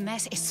thugs to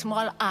amass a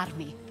small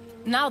army.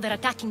 Now they're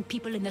attacking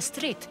people in the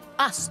street,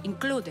 us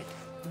included.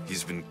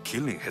 He's been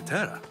killing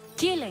Hetera.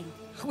 Killing?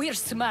 We're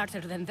smarter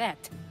than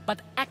that.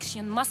 But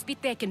action must be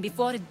taken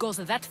before it goes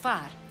that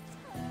far.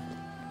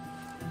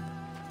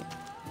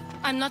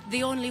 I'm not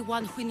the only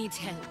one who needs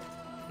help.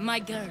 My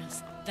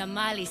girls,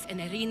 Damalis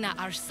and Irina,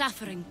 are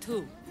suffering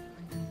too.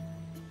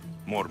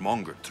 More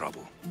Monger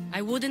trouble.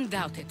 I wouldn't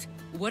doubt it.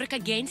 Work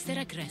against their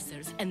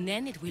aggressors, and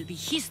then it will be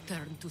his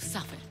turn to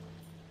suffer.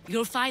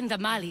 You'll find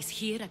Damalis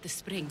here at the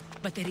spring,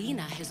 but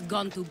Irina has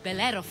gone to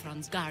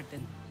Bellerophon's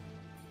garden.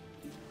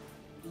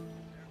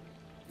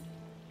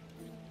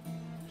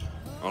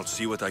 I'll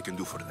see what I can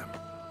do for them.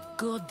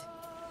 Good.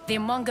 The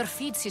Monger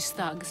feeds his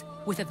thugs.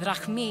 With a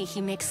drachmi,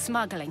 he makes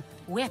smuggling.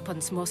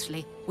 Weapons,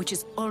 mostly. Which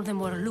is all the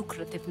more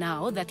lucrative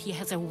now that he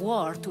has a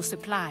war to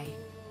supply.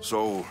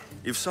 So,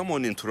 if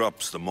someone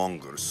interrupts the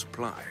Monger's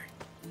supply,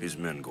 his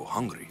men go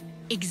hungry.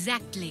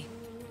 Exactly.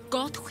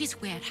 Go to his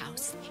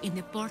warehouse in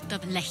the port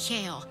of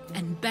Lecheo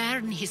and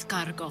burn his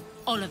cargo.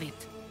 All of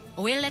it.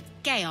 We'll let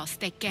chaos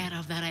take care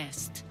of the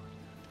rest.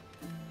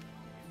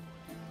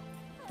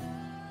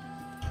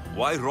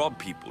 Why rob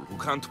people who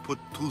can't put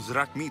two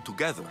drachmi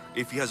together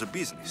if he has a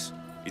business?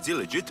 It's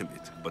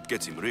illegitimate, but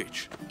gets him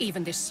rich.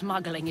 Even the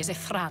smuggling is a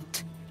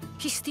front.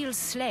 He steals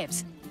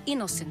slaves,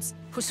 innocents,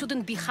 who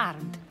shouldn't be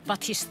harmed,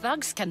 but his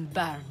thugs can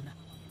burn.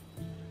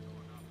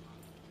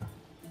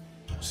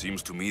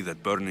 Seems to me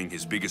that burning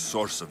his biggest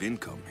source of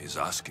income is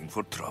asking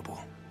for trouble.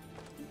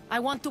 I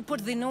want to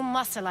put the new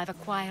muscle I've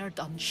acquired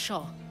on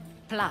show.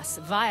 Plus,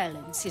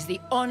 violence is the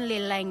only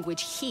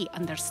language he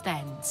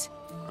understands.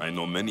 I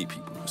know many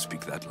people who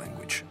speak that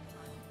language.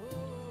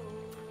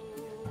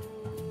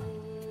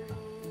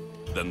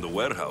 Then the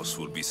warehouse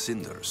will be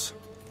cinders.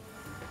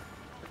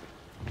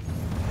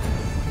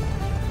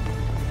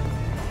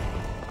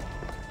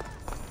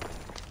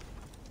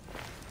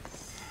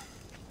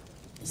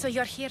 So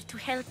you're here to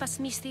help us,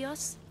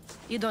 Misthios?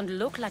 You don't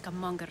look like a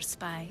Monger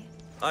spy.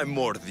 I'm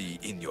more the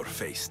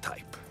in-your-face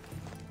type.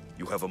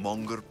 You have a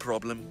Monger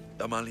problem,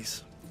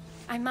 Damalis?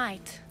 I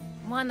might.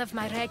 One of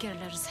my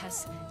regulars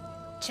has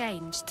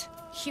changed.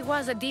 He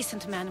was a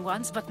decent man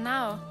once, but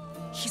now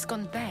he's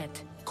gone bad.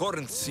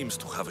 Corinth seems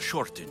to have a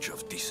shortage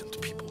of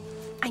decent people.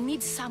 I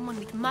need someone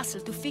with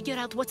muscle to figure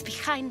out what's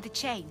behind the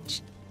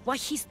change. Why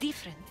he's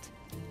different.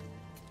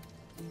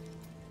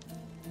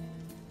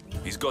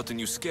 He's gotten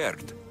you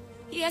scared.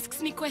 He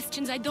asks me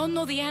questions I don't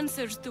know the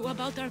answers to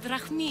about our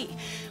drachmi.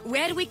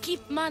 Where we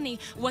keep money,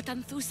 what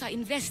Anthusa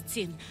invests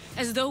in.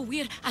 As though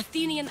we're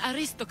Athenian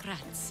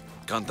aristocrats.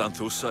 Can't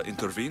Anthusa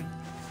intervene?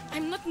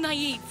 I'm not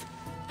naive.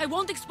 I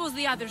won't expose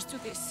the others to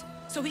this.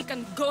 So he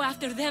can go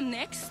after them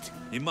next?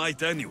 He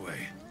might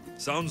anyway.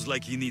 Sounds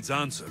like he needs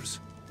answers.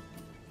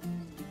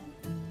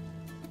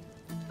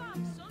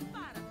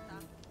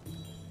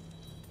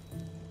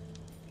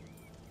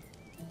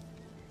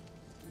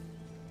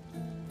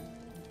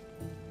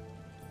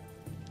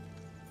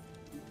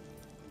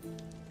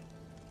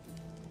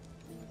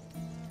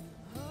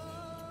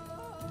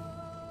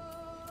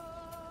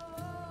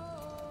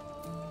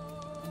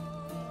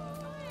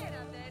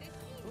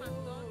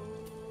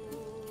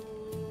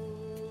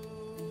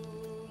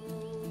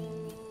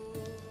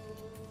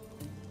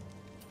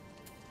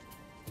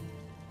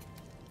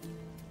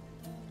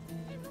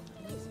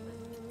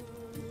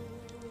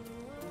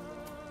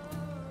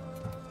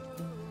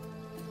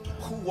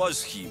 Who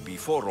was he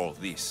before all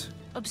this?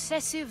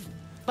 Obsessive,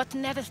 but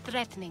never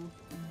threatening.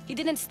 He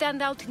didn't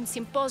stand out in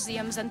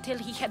symposiums until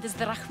he had his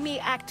drachmi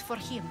act for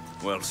him.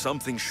 Well,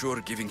 something's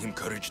sure giving him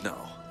courage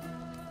now.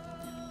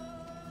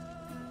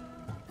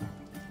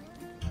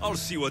 I'll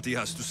see what he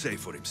has to say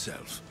for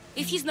himself.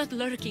 If he's not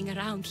lurking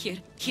around here,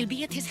 he'll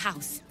be at his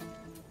house.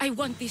 I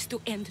want this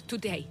to end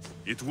today.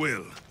 It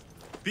will.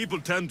 People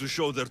tend to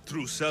show their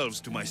true selves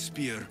to my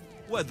spear,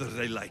 whether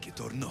they like it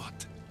or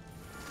not.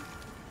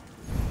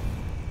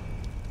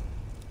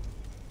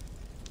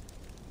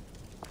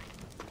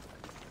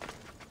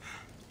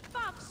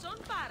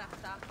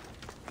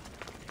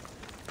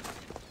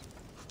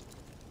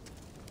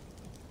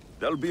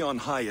 They'll be on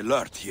high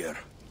alert here.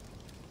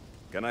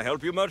 Can I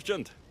help you,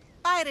 merchant?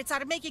 Pirates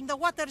are making the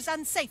waters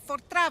unsafe for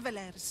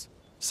travelers.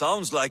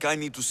 Sounds like I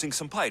need to sink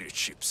some pirate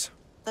ships.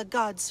 The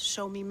gods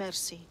show me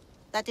mercy.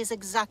 That is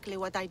exactly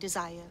what I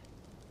desire.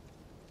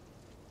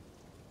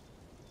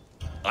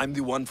 I'm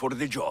the one for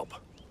the job.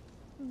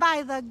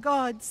 By the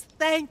gods,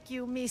 thank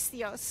you,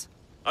 Misthios.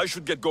 I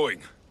should get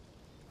going.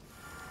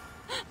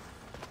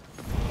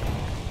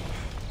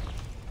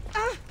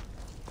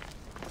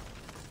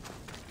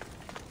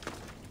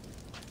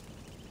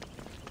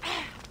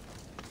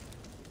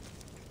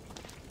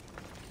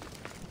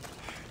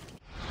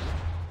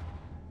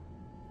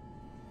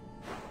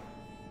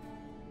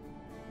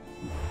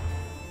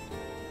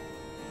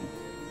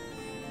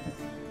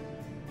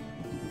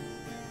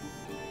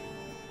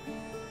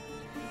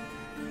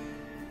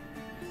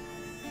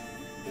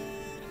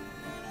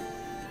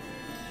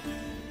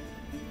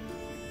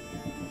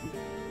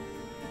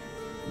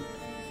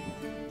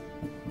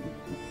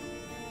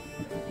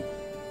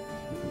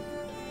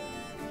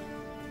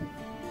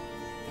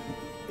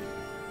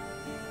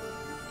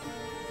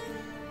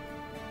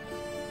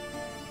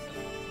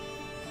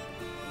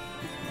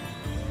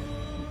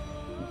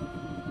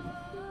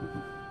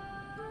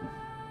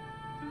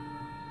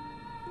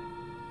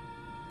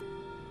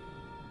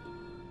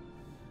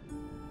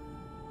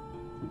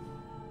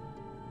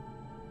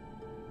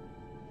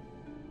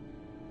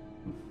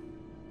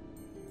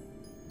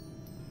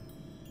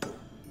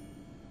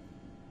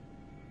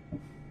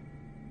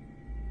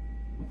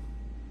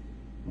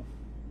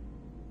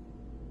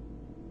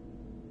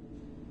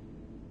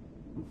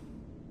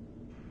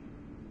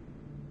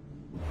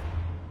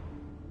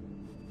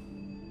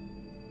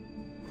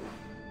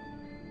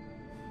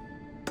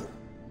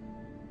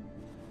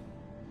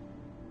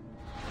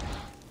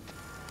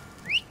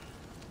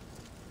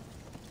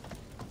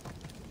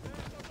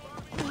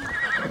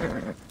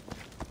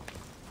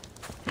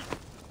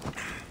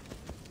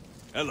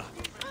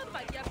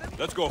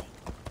 Let's go.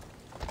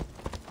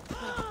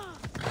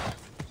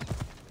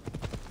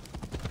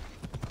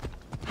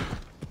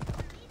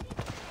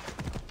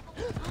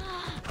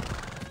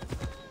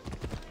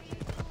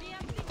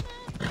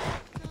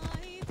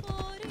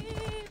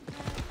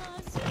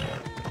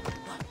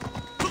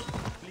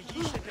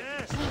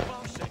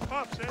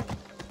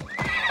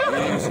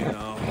 Easy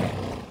now.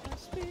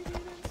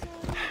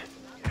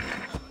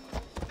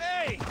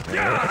 Hey!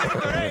 Yeah! Give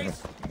it the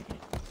race!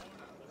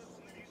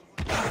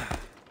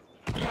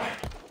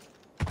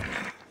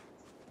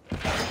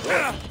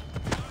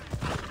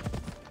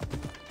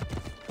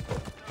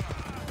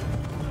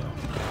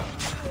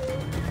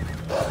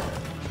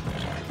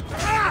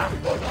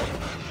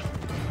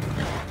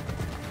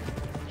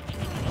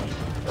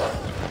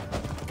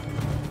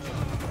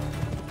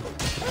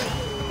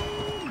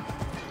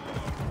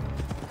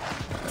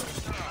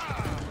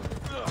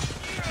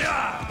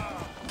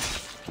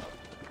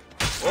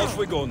 Off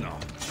we go now.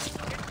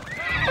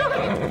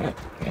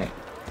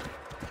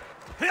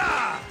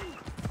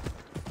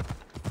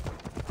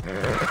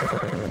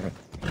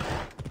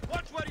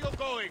 Watch where you're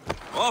going!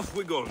 Off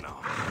we go now.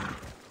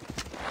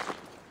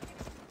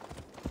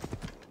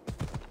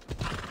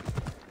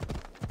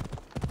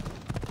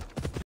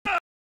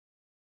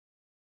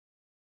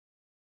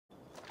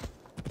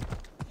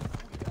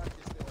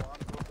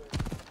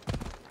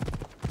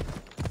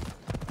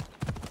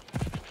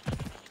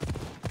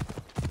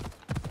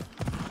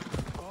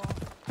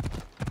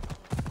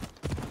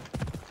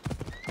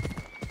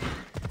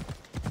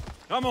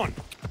 Come on.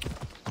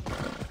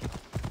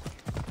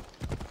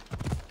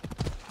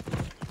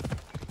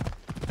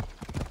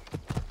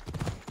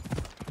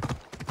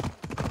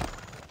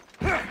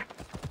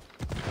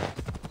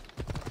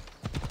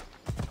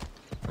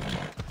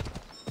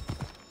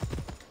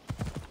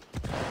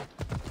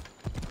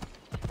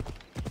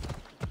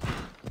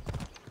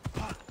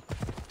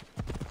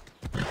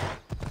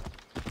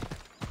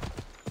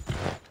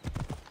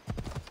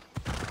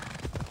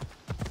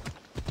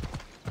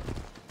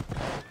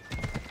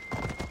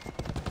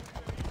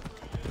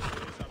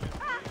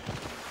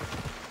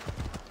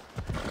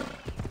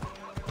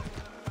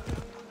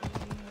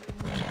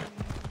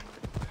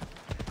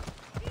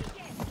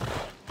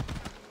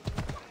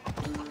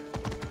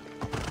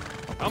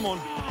 Come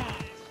on.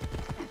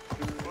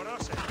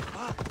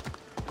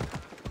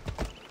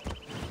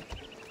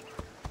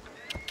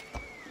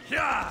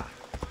 Yeah.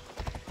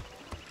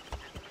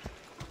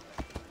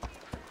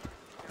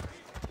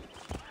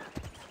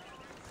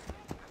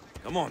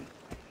 Come on.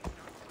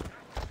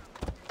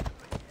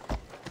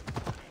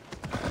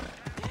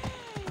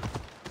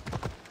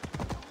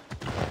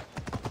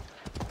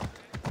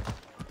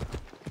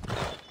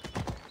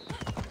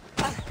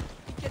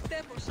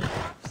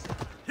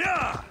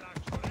 Yeah.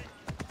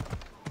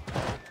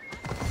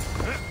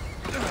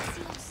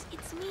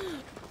 It's me,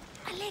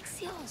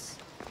 Alexios.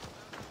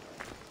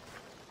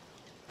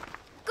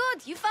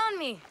 Good, you found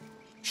me.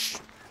 Shh.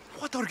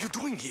 What are you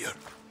doing here?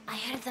 I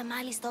heard the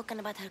Mali's talking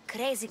about her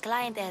crazy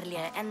client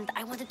earlier, and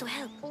I wanted to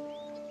help.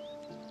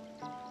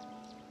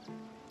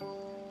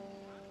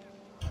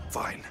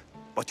 Fine.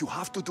 But you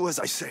have to do as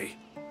I say.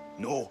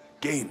 No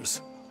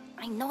games.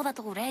 I know that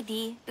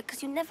already,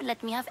 because you never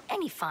let me have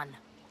any fun.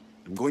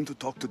 I'm going to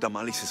talk to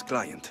Damalis's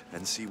client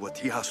and see what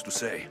he has to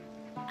say.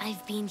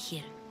 I've been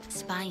here,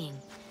 spying,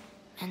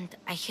 and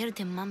I heard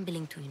him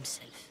mumbling to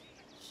himself.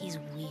 He's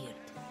weird.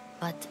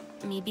 But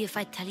maybe if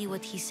I tell you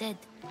what he said,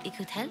 it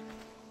could help?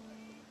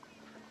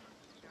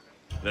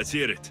 Let's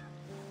hear it.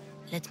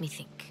 Let me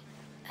think.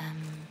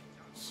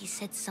 He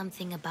said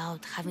something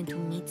about having to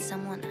meet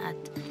someone at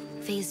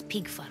Faye's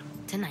pig farm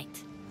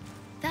tonight.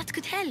 That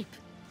could help.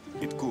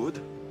 It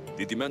could.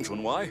 Did he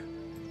mention why?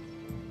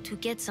 To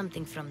get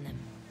something from them.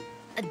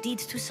 A deed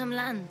to some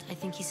land, I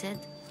think he said.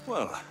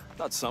 Well,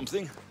 that's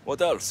something.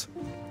 What else?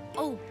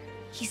 Oh,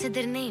 he said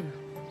their name.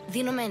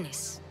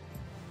 Vinomenes.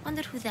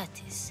 Wonder who that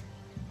is.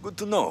 Good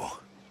to know.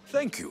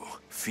 Thank you,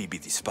 Phoebe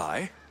the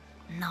spy.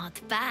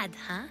 Not bad,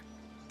 huh?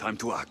 Time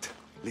to act.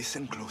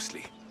 Listen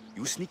closely.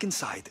 You sneak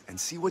inside and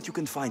see what you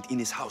can find in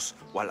his house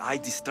while I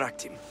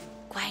distract him.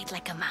 Quiet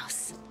like a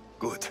mouse.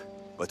 Good.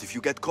 But if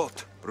you get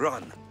caught,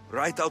 run.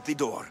 Right out the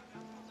door.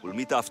 We'll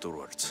meet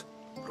afterwards.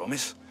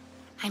 Promise?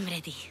 I'm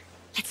ready.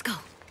 Let's go.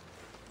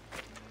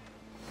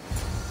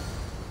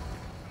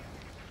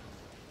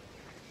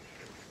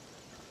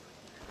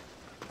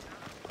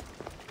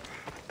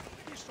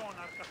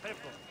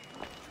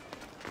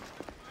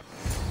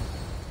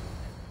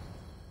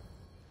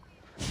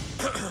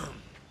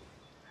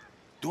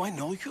 Do I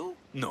know you?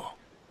 No.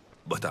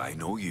 But I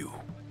know you.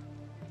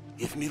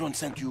 If Miron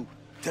sent you,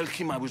 tell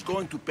him I was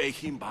going to pay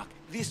him back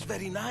this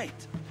very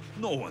night.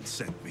 No one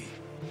sent me.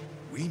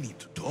 We need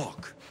to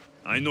talk.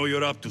 I know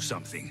you're up to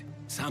something.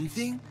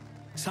 Something?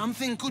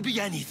 Something could be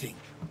anything.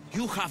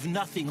 You have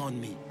nothing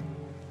on me.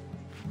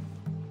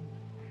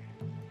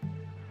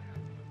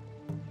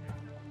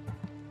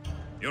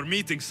 You're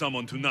meeting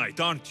someone tonight,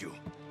 aren't you?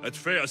 At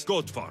Freya's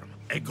goat farm.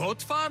 A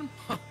goat farm?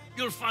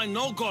 You'll find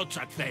no goats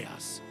at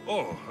Thea's.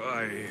 Oh,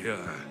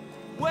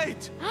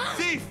 Wait!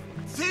 Thief!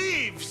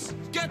 Thieves!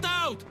 Get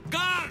out!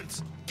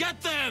 Guards!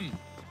 Get them!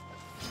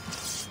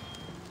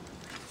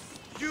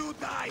 You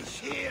die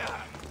here!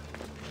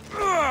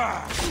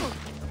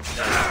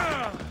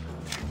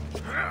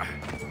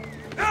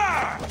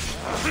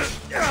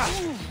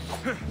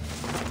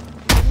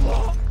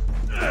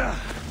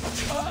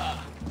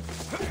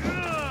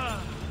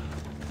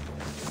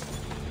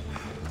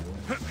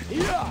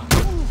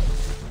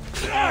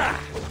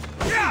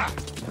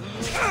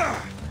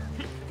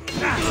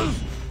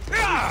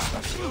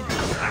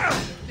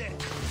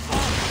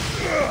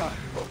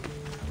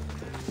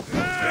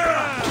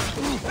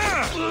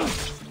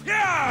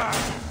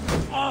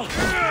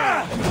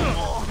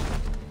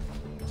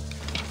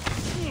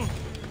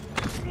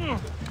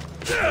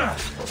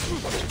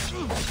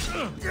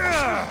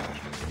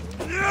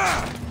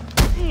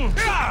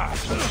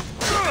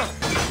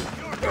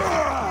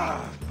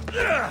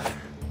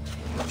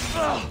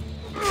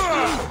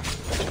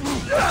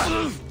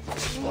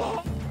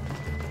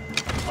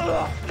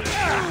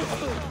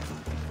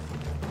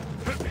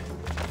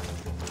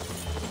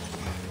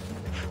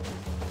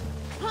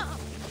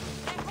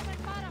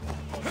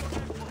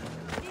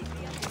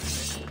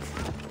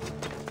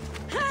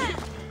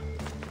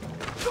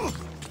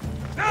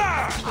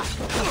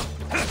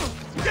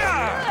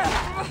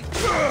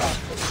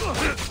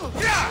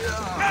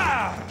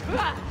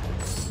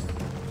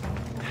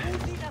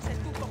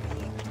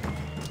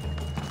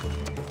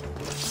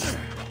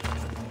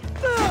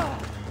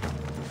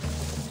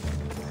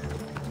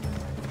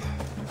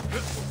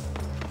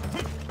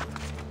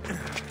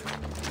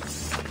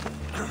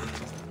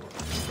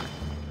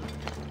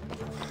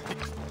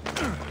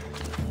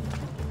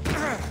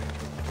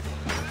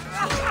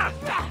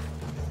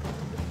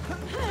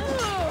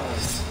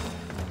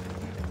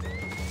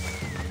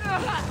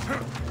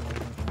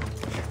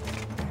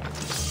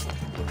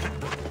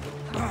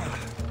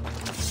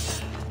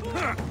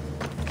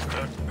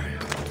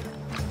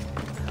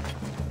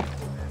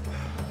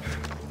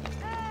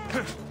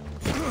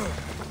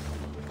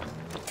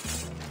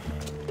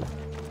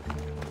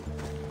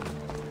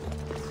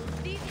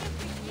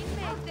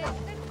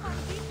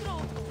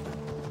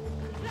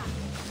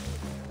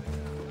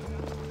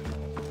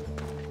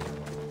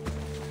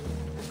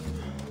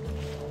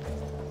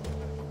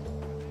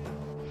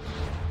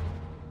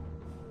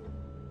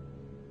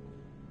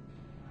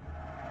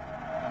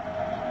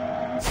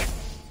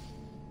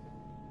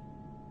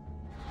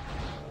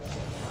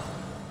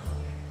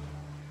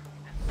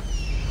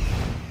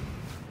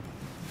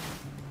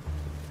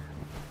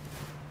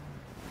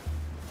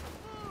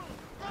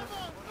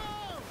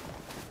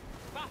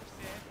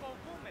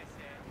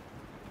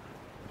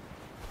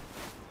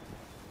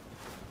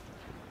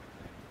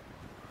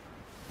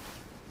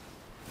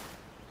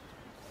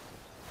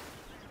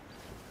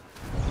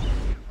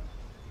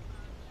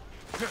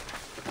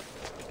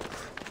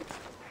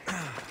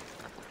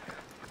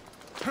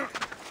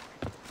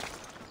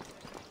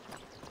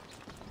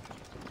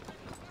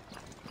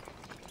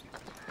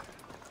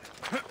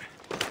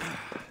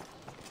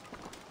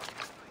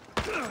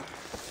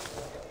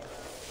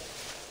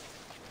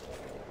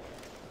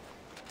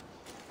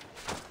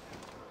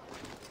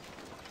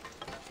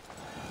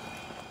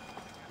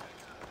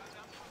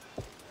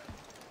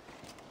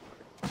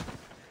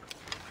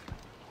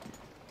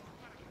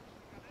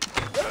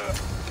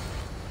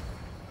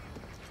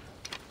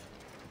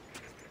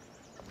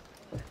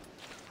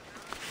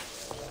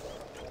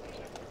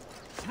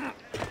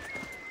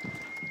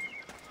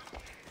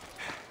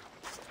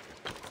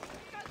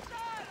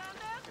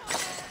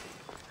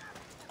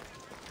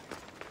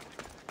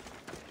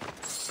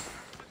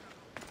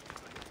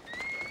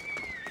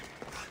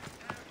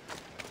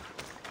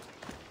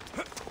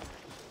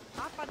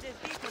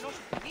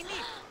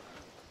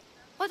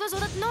 What was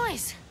all that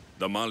noise?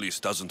 Damalis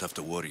doesn't have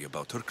to worry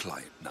about her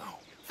client now.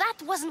 That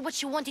wasn't what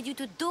she wanted you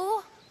to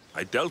do.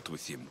 I dealt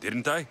with him,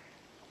 didn't I?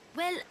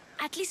 Well,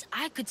 at least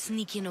I could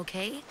sneak in,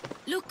 okay?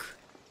 Look.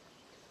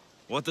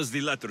 What does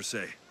the letter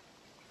say?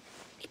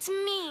 It's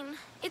mean.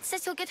 It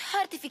says he'll get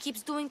hurt if he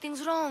keeps doing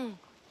things wrong.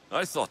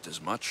 I thought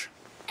as much.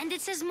 And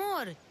it says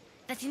more.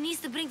 That he needs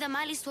to bring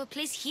Damalis to a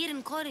place here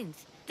in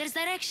Corinth. There's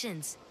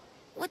directions.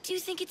 What do you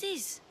think it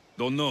is?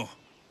 Don't know,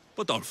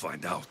 but I'll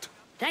find out.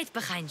 Right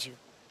behind you.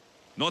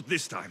 Not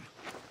this time.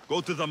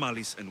 Go to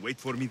Damalis and wait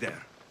for me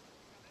there.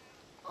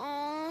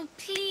 Oh,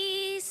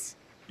 please.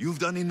 You've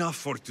done enough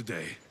for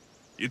today.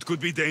 It could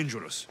be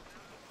dangerous.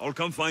 I'll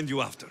come find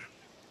you after.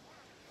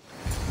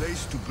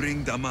 Place to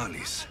bring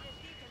Damalis.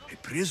 A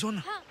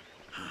prison?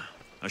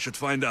 I should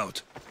find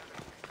out.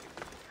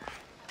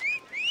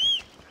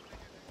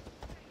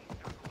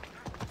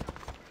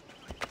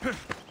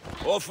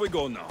 Off we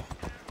go now.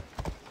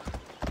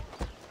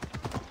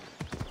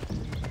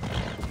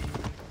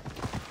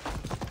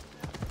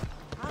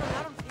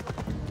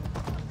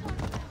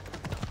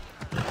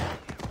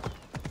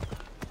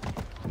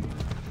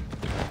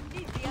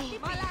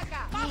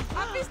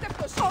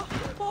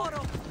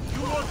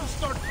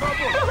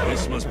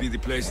 This must be the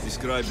place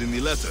described in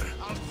the letter.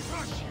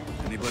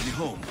 Anybody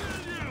home?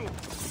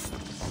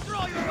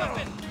 Draw your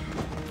weapon!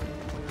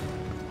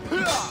 He's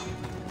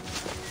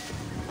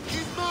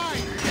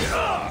mine!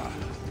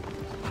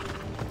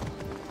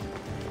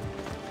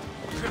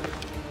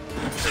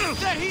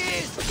 There he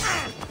is!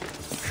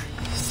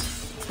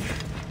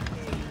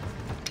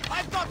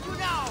 I've got you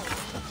now!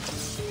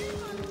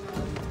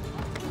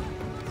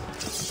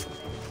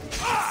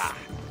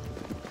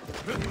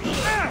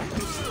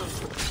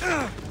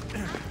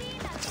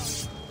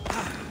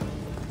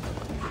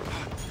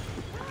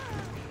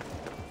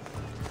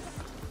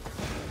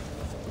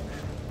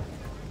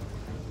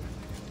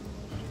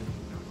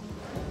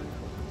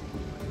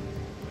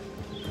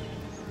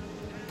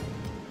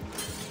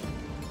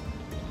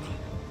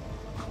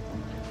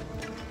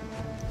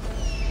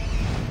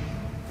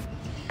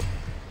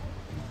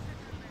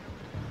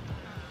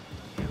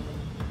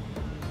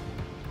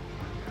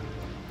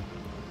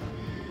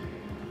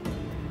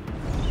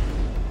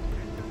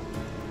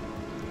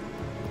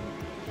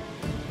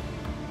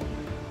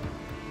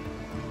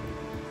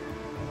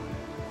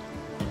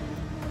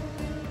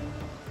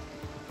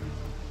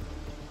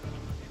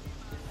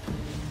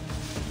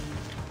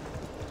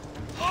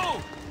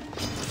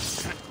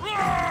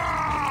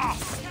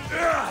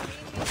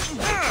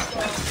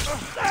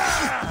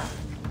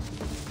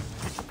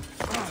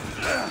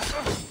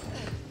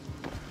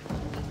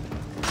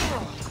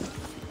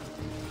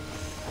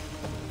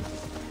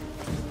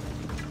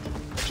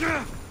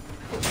 Yeah!